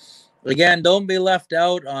night. Again, don't be left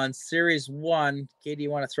out on Series 1. Katie, you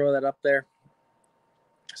want to throw that up there?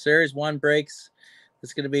 Series 1 breaks.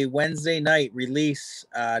 It's going to be Wednesday night release.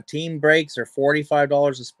 Team breaks are $45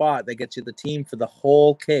 a spot. They get you the team for the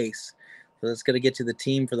whole case. So that's going to get you the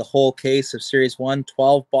team for the whole case of Series 1,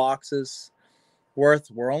 12 boxes worth.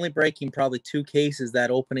 We're only breaking probably 2 cases that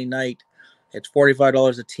opening night. It's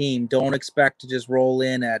 $45 a team. Don't expect to just roll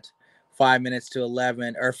in at 5 minutes to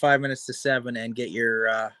 11 or 5 minutes to 7 and get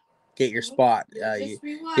your spot.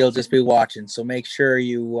 You'll just be watching. So make sure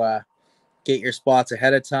you get your spots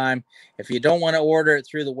ahead of time. If you don't want to order it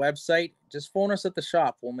through the website, just phone us at the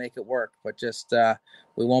shop. We'll make it work. But just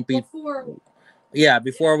we won't be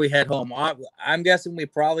before we head home. I'm guessing we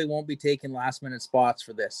probably won't be taking last minute spots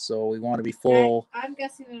for this. So we want to be full. Yeah, I'm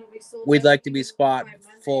guessing it'll be sold. We'd like to be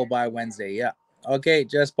full by Wednesday. Yeah. Okay.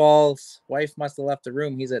 Jess Paul's wife must have left the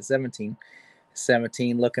room. He's at 17.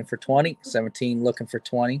 17 looking for 20. 17 looking for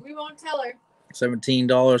 20. We won't tell her.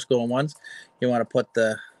 $17 going once. You want to put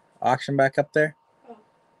the auction back up there? Oh.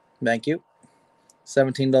 Thank you.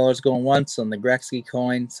 $17 going once on the Gretzky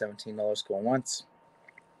coin. $17 going once.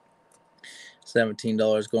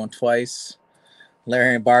 $17 going twice.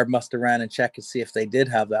 Larry and Barb must have ran and checked to see if they did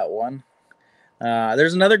have that one.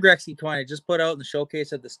 There's another Gretzky coin I just put out in the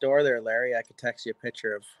showcase at the store there, Larry. I could text you a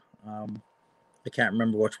picture of. I can't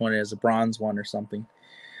remember which one it is, a bronze one or something.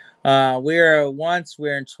 We're once,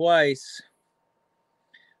 we're in twice.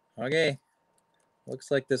 Okay.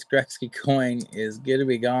 Looks like this Gretzky coin is going to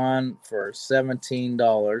be gone for $17.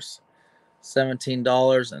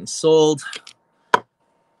 $17 and sold.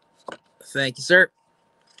 Thank you, sir.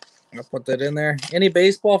 I'll put that in there. Any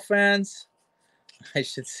baseball fans? I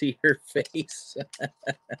should see her face.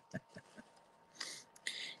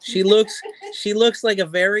 She looks like a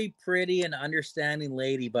very pretty and understanding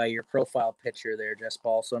lady by your profile picture there, Jess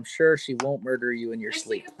Paul. So I'm sure she won't murder you in your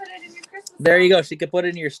sleep. She can put it in your Christmas there you go. She could put it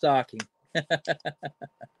in your stocking.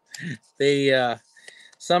 They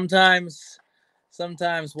sometimes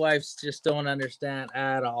wives just don't understand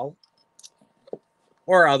at all.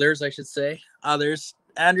 Or others, I should say. Others.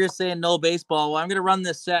 Andrew's saying no baseball. Well, I'm going to run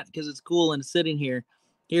this set because it's cool and it's sitting here.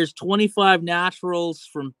 Here's 25 Naturals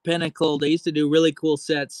from Pinnacle. They used to do really cool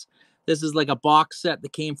sets. This is like a box set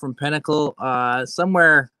that came from Pinnacle.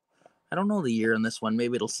 Somewhere, I don't know the year on this one.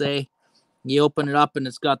 Maybe it'll say. You open it up and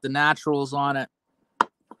it's got the Naturals on it.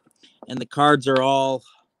 And the cards are all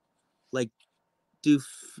like, do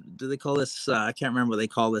they call this? I can't remember what they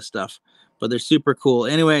call this stuff. But they're super cool.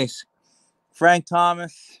 Anyways, Frank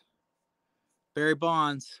Thomas, Barry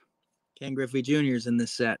Bonds, Ken Griffey Jr. is in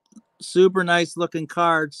this set. Super nice looking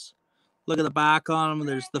cards. Look at the back on them.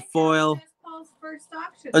 There's the foil. First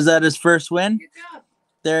auction. Was that his first win? Good job.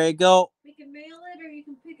 There you go. We can mail it or you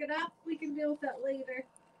can pick it up. We can deal with that later.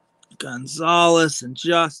 Gonzalez and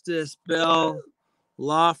Justice, Bill,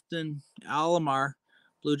 Lofton, Alomar.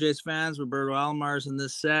 Blue Jays fans, Roberto Alomar's in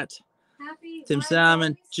this set. Tim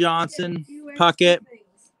Salmon, Johnson, Puckett,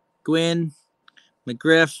 Gwynn,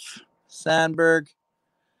 McGriff, Sandberg.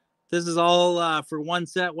 This is all for one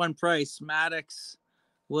set, one price. Maddox,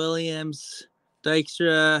 Williams,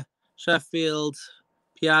 Dykstra, Sheffield,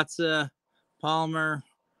 Piazza, Palmer,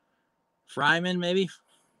 Fryman, maybe?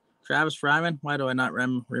 Travis Fryman. Why do I not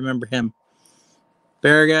remember him?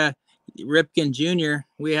 Berga, Ripken Jr.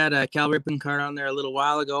 We had a Cal Ripken card on there a little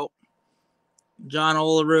while ago. John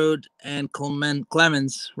Olerud and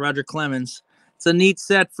Clemens, Roger Clemens. It's a neat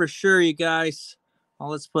set for sure, you guys. Well,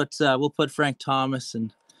 let's put we'll put Frank Thomas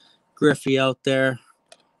and Griffey out there.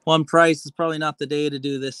 One price is probably not the day to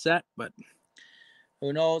do this set, but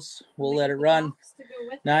who knows? We'll let it run.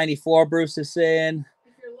 94, Bruce is saying.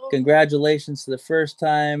 Congratulations to the first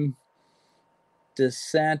time. Does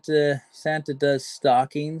Santa does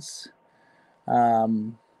stockings.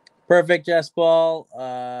 Perfect, Jess Ball.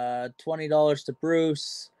 $20 to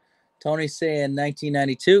Bruce. Tony's saying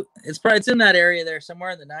 1992. It's in that area there somewhere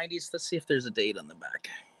in the 90s. Let's see if there's a date on the back.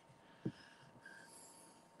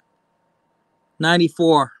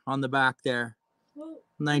 94 on the back there. Well,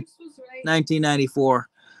 1994.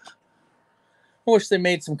 I wish they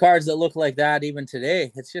made some cards that look like that even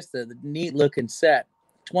today. It's just a neat looking set.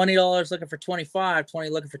 $20 looking for 25. 20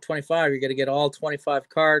 looking for 25. You're going to get all 25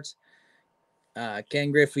 cards.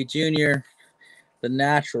 Ken Griffey Jr. The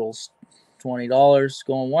Naturals. $20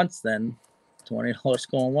 going once then. $20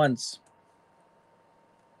 going once.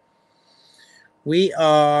 We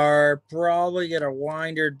are probably going to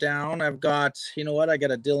wind her down. I've got, you know what? I got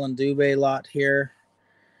a Dylan Dubé lot here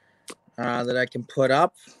that I can put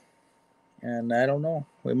up. And I don't know.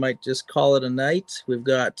 We might just call it a night. We've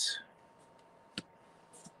got...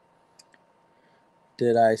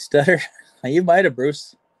 Did I stutter? You might have,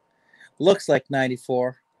 Bruce. Looks like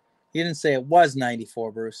 94. You didn't say it was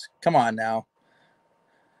 94, Bruce. Come on now.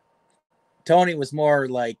 Tony was more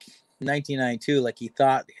like 1992, like he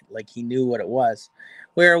thought, like he knew what it was.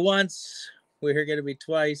 We're once, we're going to be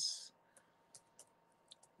twice.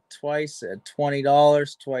 Twice at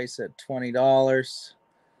 $20, twice at $20.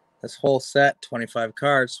 This whole set, 25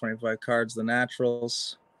 cards, the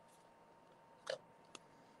Naturals.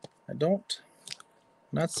 I don't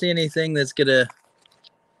not see anything that's going to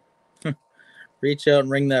reach out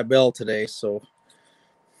and ring that bell today, so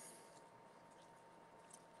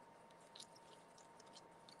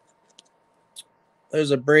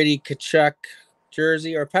there's a Brady Tkachuk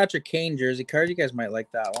jersey or Patrick Kane jersey card. You guys might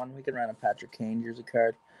like that one. We can run a Patrick Kane jersey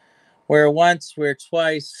card. We're once, we're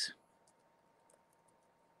twice,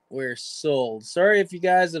 we're sold. Sorry if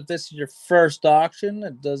this is your first auction.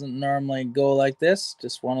 It doesn't normally go like this.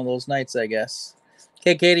 Just one of those nights, I guess.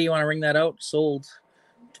 Okay, Katie, you want to ring that out? Sold.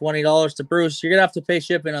 $20 to Bruce. You're going to have to pay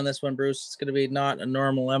shipping on this one, Bruce. It's going to be not a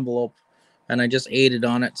normal envelope. And I just aided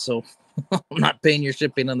on it, so I'm not paying your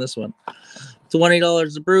shipping on this one.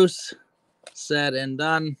 $20 to Bruce. Said and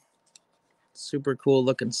done. Super cool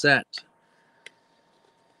looking set.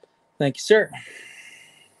 Thank you, sir.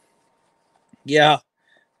 Yeah,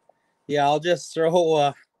 I'll just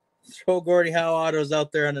throw Gordie Howe autos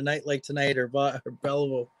out there on a night like tonight or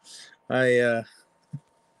Belleville.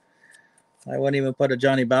 I wouldn't even put a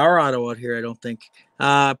Johnny Bauer auto out here, I don't think.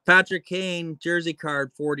 Patrick Kane, jersey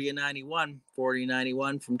card, 40/91.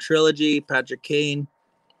 40/91 from Trilogy. Patrick Kane,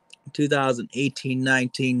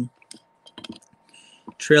 2018-19.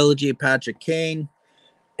 Trilogy, Patrick Kane.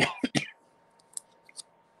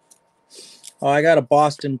 Oh, I got a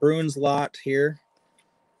Boston Bruins lot here.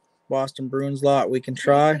 Boston Bruins lot we can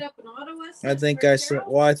try. I think I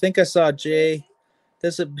saw Jay.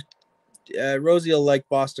 This is Rosie will like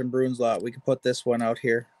Boston Bruins lot. We can put this one out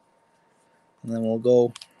here. And then we'll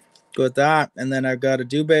go with that. And then I've got a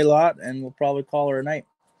Dubé lot, and we'll probably call her a night.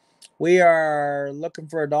 We are looking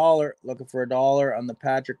for $1. Looking for $1 on the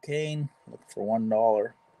Patrick Kane. Looking for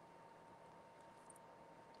 $1.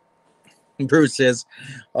 Bruce says,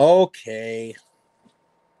 okay.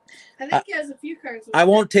 I think he has a few cards. I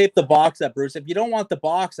won't tape the box up, Bruce. If you don't want the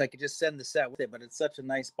box, I could just send the set with it, but it's such a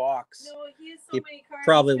nice box. No, he has so many cards.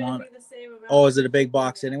 Probably want it. Oh, is it a big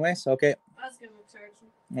box anyways? Okay. I was going to charge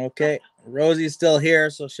him. Okay. Rosie's still here,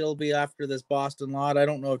 so she'll be after this Boston lot. I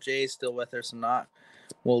don't know if Jay's still with us or not.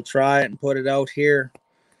 We'll try it and put it out here.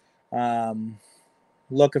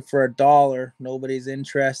 Looking for $1. Nobody's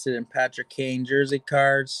interested in Patrick Kane jersey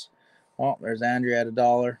cards. Oh, there's Andrea at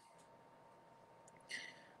 $1.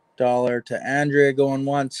 $1 to Andrea going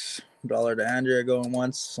once. $1 to Andrea going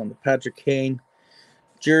once on the Patrick Kane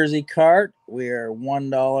jersey card. We are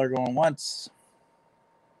 $1 going once.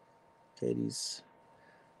 Katie's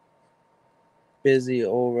busy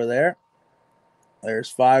over there.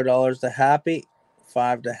 There's $5 to Happy.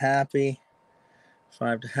 5 to Happy.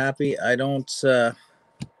 5 to Happy. I don't have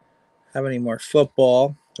any more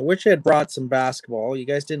football. I wish I had brought some basketball. You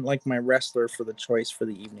guys didn't like my wrestler for the choice for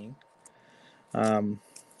the evening.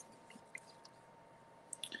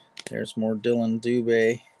 There's more Dylan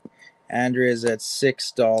Dubé. Andrea's at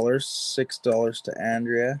 $6. $6 to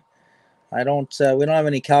Andrea. We don't have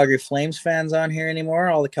any Calgary Flames fans on here anymore.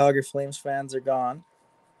 All the Calgary Flames fans are gone.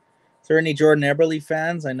 Is there any Jordan Eberle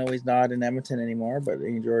fans? I know he's not in Edmonton anymore, but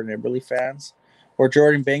any Jordan Eberle fans? Or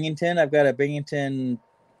Jordan Binghamton? I've got a Binghamton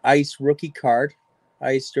Ice rookie card.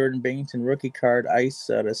 Ice Jordan Binghamton rookie card ice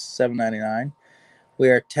out of $7.99. We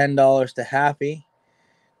are $10 to Happy.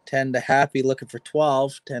 10 to Happy looking for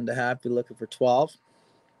 12. 10 to Happy looking for 12.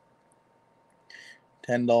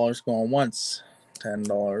 $10 going once.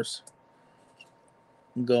 $10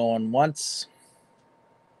 going once.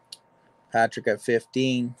 Patrick at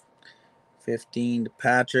 15. 15 to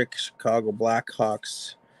Patrick. Chicago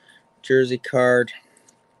Blackhawks jersey card.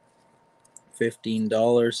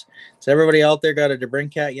 $15. So everybody out there got a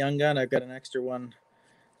DeBrincat Young Gun. I've got an extra one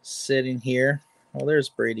sitting here. Oh, there's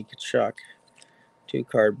Brady Tkachuk.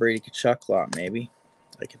 2-card Brady Tkachuk lot, maybe.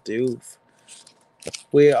 I could do.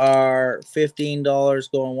 We are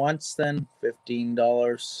 $15 going once then.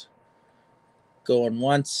 $15 going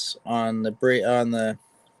once on the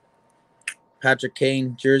Patrick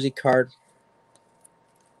Kane jersey card.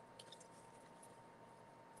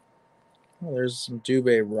 Oh, there's some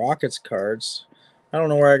Dubé Rockets cards. I don't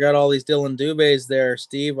know where I got all these Dylan Dubés there,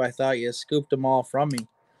 Steve. I thought you scooped them all from me.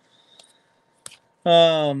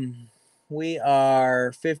 We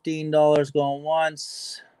are $15 going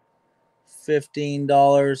once.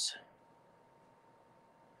 $15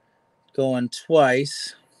 going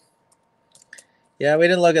twice. Yeah, we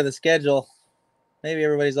didn't look at the schedule. Maybe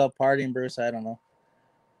everybody's out partying, Bruce. I don't know.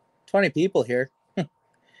 20 people here.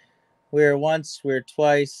 We're once, we're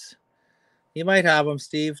twice. You might have them,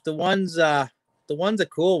 Steve. The one's a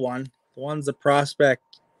cool one. The one's a prospect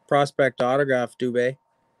autograph, Dubé.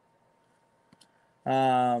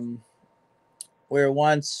 We're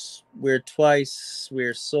once, we're twice,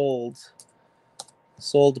 we're sold.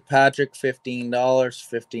 Sold to Patrick, $15.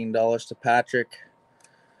 $15 to Patrick.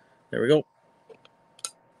 There we go.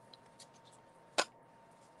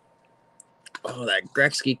 Oh, that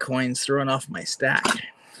Gretzky coin's throwing off my stack.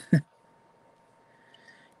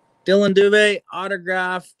 Dylan Dubé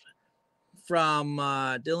autograph from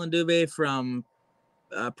Dylan Dubé from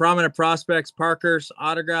Prominent Prospects, Parker's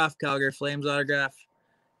autograph, Calgary Flames autograph.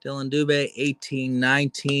 Dylan Dubé,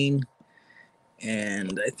 1819.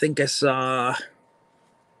 And I think I saw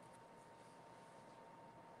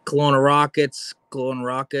Kelowna Rockets,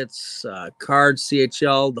 card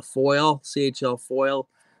CHL, the foil, CHL foil,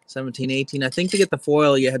 1718. I think to get the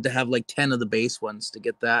foil, you had to have like 10 of the base ones to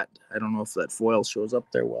get that. I don't know if that foil shows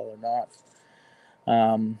up there well or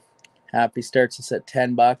not. Happy starts us at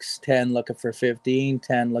 $10. 10 looking for 15.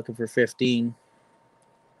 10 looking for 15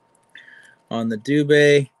 on the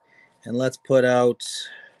Dubé. And let's put out.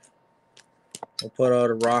 We'll put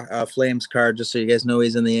out a Flames card just so you guys know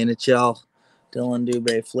he's in the NHL. Dylan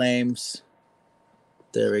Dubé Flames.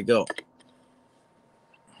 There we go.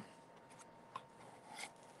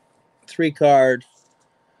 3-card.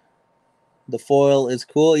 The foil is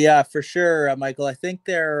cool. Yeah, for sure, Michael. I think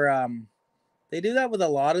they do that with a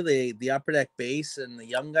lot of the Upper Deck base and the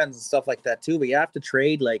Young Guns and stuff like that too. But you have to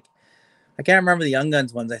trade like, I can't remember the Young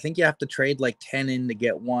Guns ones. I think you have to trade like 10 in to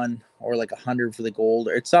get one, or like 100 for the gold,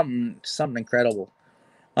 or it's something incredible.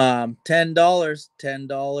 $10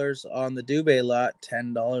 on the Dubé lot.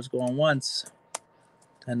 $10 going once.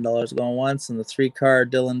 $10 going once. And the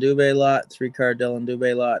 3-card Dylan Dubé lot. 3-card Dylan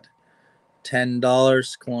Dubé lot. $10.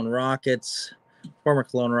 Kelowna Rockets. Former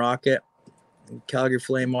Kelowna Rocket. Calgary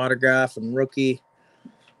Flame autograph and rookie.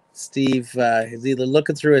 Steve is either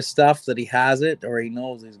looking through his stuff that he has it or he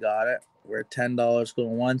knows he's got it. We're $10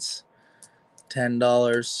 going once.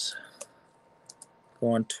 $10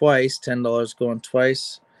 going twice. $10 going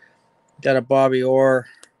twice. Got a Bobby Orr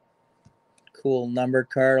cool numbered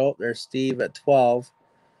card. Oh, there's Steve at 12.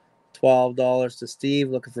 $12 to Steve,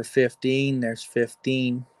 looking for 15. There's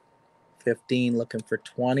 15. 15 looking for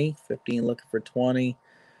 20. 15 looking for 20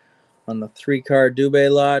 on the 3-card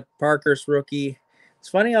Dubé lot. Parker's rookie. It's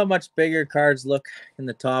funny how much bigger cards look in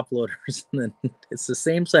the top loaders. It's the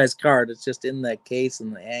same size card. It's just in the case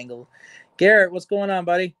and the angle. Garrett, what's going on,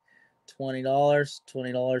 buddy? $20.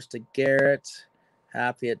 $20 to Garrett.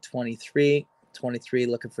 Happy at 23. 23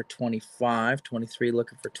 looking for 25. 23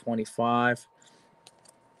 looking for 25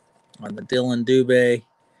 on the Dylan Dubé.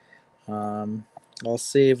 I'll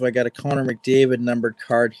see if I got a Connor McDavid numbered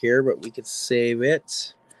card here, but we could save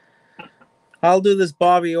it. I'll do this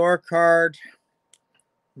Bobby Orr card.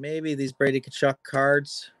 Maybe these Brady Tkachuk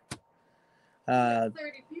cards. 30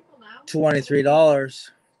 people now.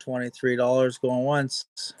 $23. $23 going once.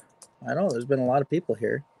 I know there's been a lot of people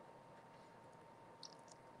here.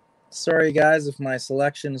 Sorry, guys, if my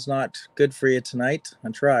selection is not good for you tonight. I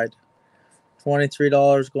tried.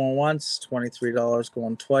 $23 going once. $23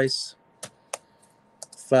 going twice.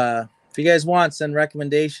 If you guys want, send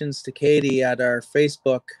recommendations to Katie at our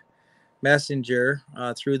Facebook Messenger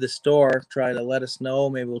through the store. Try to let us know.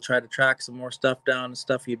 Maybe we'll try to track some more stuff down and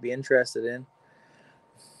stuff you'd be interested in.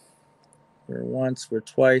 We're once, we're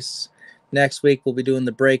twice. Next week, we'll be doing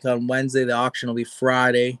the break on Wednesday. The auction will be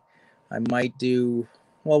Friday. I might do,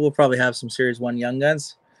 well, we'll probably have some Series 1 Young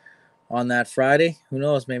Guns on that Friday. Who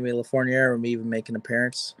knows? Maybe Lafourniere will even make an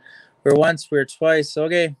appearance. We're once, we're twice.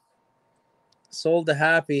 Okay. Sold to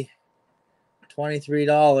Happy. $23.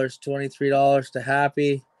 $23 to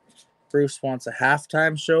Happy. Bruce wants a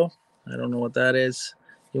halftime show. I don't know what that is.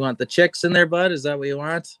 You want the chicks in there, bud? Is that what you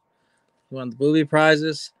want? You want the booby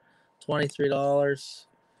prizes? $23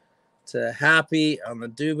 to Happy on the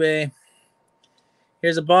Dubé.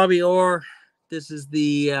 Here's a Bobby Orr. This is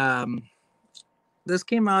the this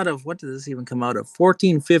came out of, what did this even come out of?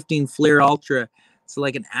 1415 Fleer Ultra. It's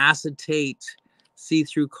like an acetate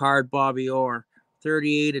see-through card Bobby Orr.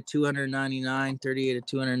 38 at 299. 38 at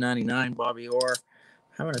 299 Bobby Orr.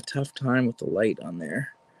 Having a tough time with the light on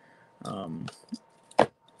there.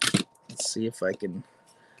 Let's see if I can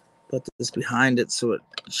put this behind it so it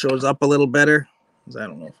shows up a little better. I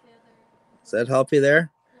don't know. Does that help you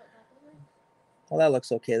there? Well, that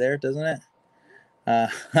looks okay there, doesn't it?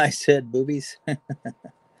 I said boobies.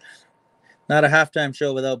 Not a halftime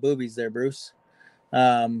show without boobies there, Bruce.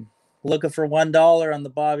 Looking for $1 on the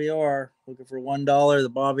Bobby Orr. Looking for $1, the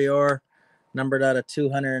Bobby Orr. Numbered out of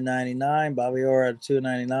 299. Bobby Orr out of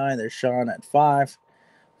 299. There's Sean at 5.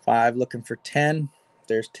 5 looking for 10.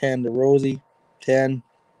 There's 10 to Rosie. 10.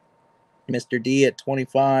 Mr. D at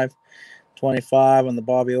 25. 25 on the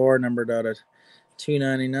Bobby Orr. Numbered out of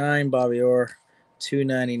 299. Bobby Orr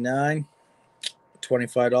 299.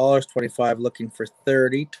 $25. 25 looking for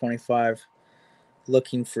 30. 25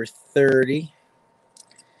 looking for 30.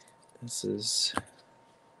 This is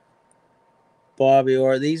Bobby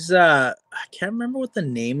Orr. These I can't remember what the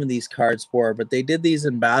name of these cards were, but they did these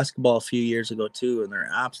in basketball a few years ago too, and they're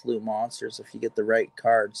absolute monsters if you get the right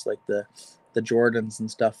cards, like the Jordans and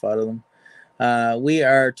stuff out of them. We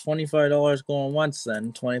are $25 going once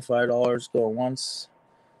then. $25 going once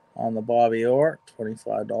on the Bobby Orr.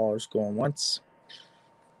 $25 going once.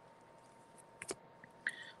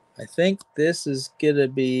 I think this is going to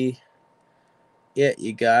be it,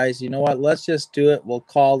 you guys. You know what? Let's just do it. We'll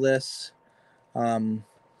call this.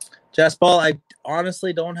 Jess Ball, I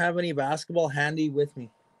honestly don't have any basketball handy with me.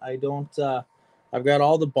 I don't. I've got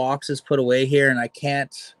all the boxes put away here, and I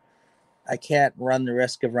can't run the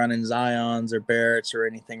risk of running Zions or Barretts or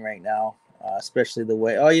anything right now, especially the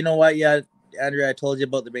way. Oh, you know what? Yeah, Andrea, I told you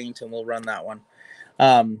about the Binghamton. We'll run that one.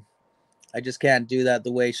 I just can't do that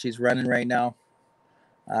the way she's running right now.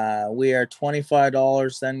 We are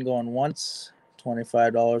 $25 then going once.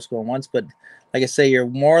 $25 going once, but like I say, you're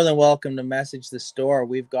more than welcome to message the store.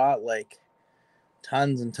 We've got like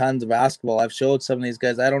tons and tons of basketball. I've showed some of these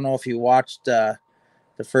guys. I don't know if you watched the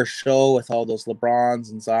first show with all those LeBrons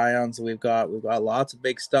and Zions. We've got lots of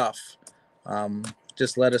big stuff.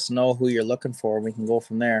 Just let us know who you're looking for, and we can go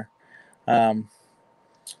from there.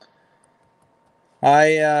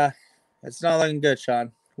 It's not looking good,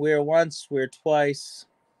 Sean. We're once, we're twice.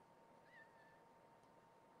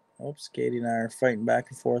 Oops, Katie and I are fighting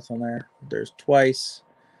back and forth on there. There's twice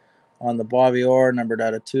on the Bobby Orr, numbered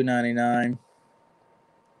out of 299.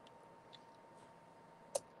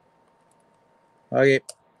 Okay,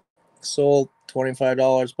 sold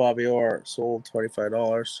 $25. Bobby Orr sold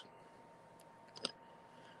 $25.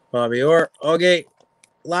 Bobby Orr. Okay,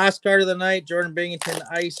 last card of the night, Jordan Binghamton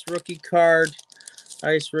Ice rookie card.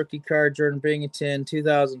 Ice rookie card, Jordan Binghamton,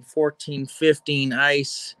 2014-15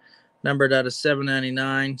 Ice. Numbered out of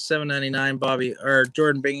 799. 799 Bobby or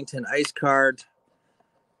Jordan Binghamton Ice card.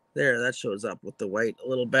 There, that shows up with the white a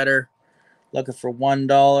little better. Looking for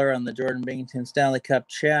 $1 on the Jordan Binghamton Stanley Cup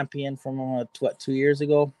champion from 2 years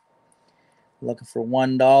ago. Looking for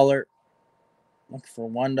 $1. Looking for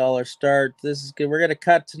 $1 start. This is good. We're gonna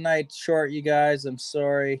cut tonight short, you guys. I'm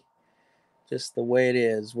sorry. Just the way it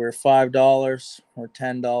is. We're $5. We're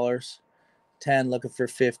 $10. 10 looking for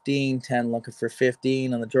 15. 10 looking for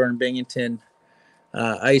 15 on the Jordan Binghamton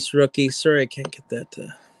Ice rookie. Sorry, I can't get that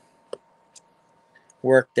to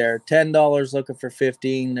work there. $10 looking for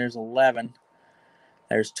 15. There's 11.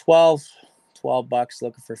 There's 12. $12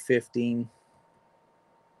 looking for 15.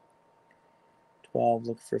 12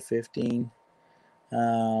 looking for 15.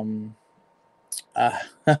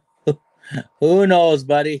 Who knows,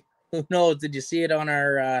 buddy? Who knows? Did you see it on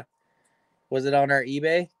our was it on our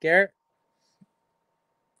eBay, Garrett?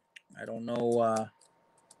 I don't know.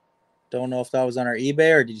 Don't know if that was on our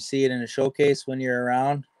eBay or did you see it in a showcase when you're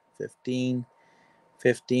around? 15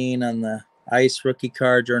 on the Ice rookie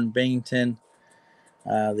card, Jordan Binghamton.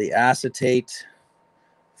 The acetate,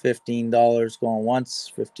 $15 going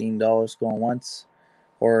once. $15 going once.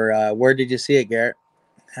 Or where did you see it, Garrett?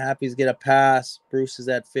 Happy's get a pass. Bruce is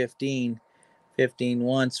at 15. 15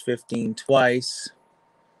 once, 15 twice.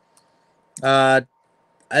 I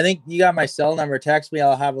think you got my cell number. Text me.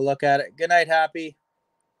 I'll have a look at it. Good night, Happy.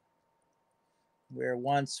 We're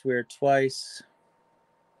once, we're twice.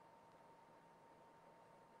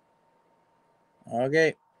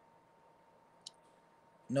 Okay.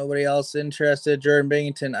 Nobody else interested. Jordan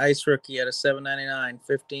Binghamton, Ice Rookie at a $7.99,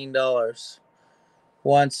 $15.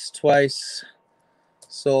 Once, twice,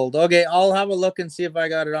 sold. Okay, I'll have a look and see if I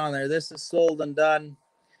got it on there. This is sold and done.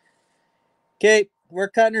 Okay, we're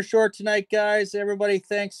cutting her short tonight, guys. Everybody,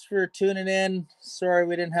 thanks for tuning in. Sorry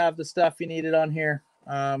we didn't have the stuff you needed on here.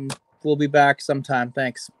 We'll be back sometime.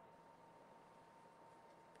 Thanks.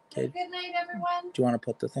 Okay. Good night, everyone. Do you want to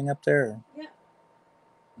put the thing up there? Or? Yeah.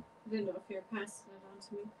 I didn't know if you're passing it on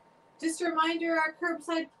to me. Just a reminder, our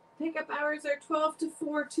curbside pickup hours are 12 to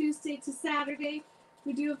 4, Tuesday to Saturday.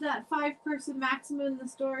 We do have that 5-person maximum in the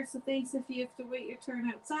store, so thanks if you have to wait your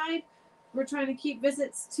turn outside. We're trying to keep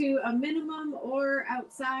visits to a minimum or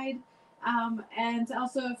outside. And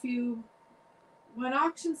also, if you want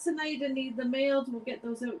auctions tonight and need them mailed, we'll get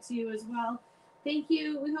those out to you as well. Thank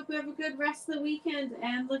you. We hope you have a good rest of the weekend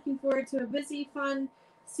and looking forward to a busy, fun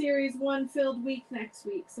Series 1 filled week next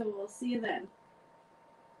week. So we'll see you then.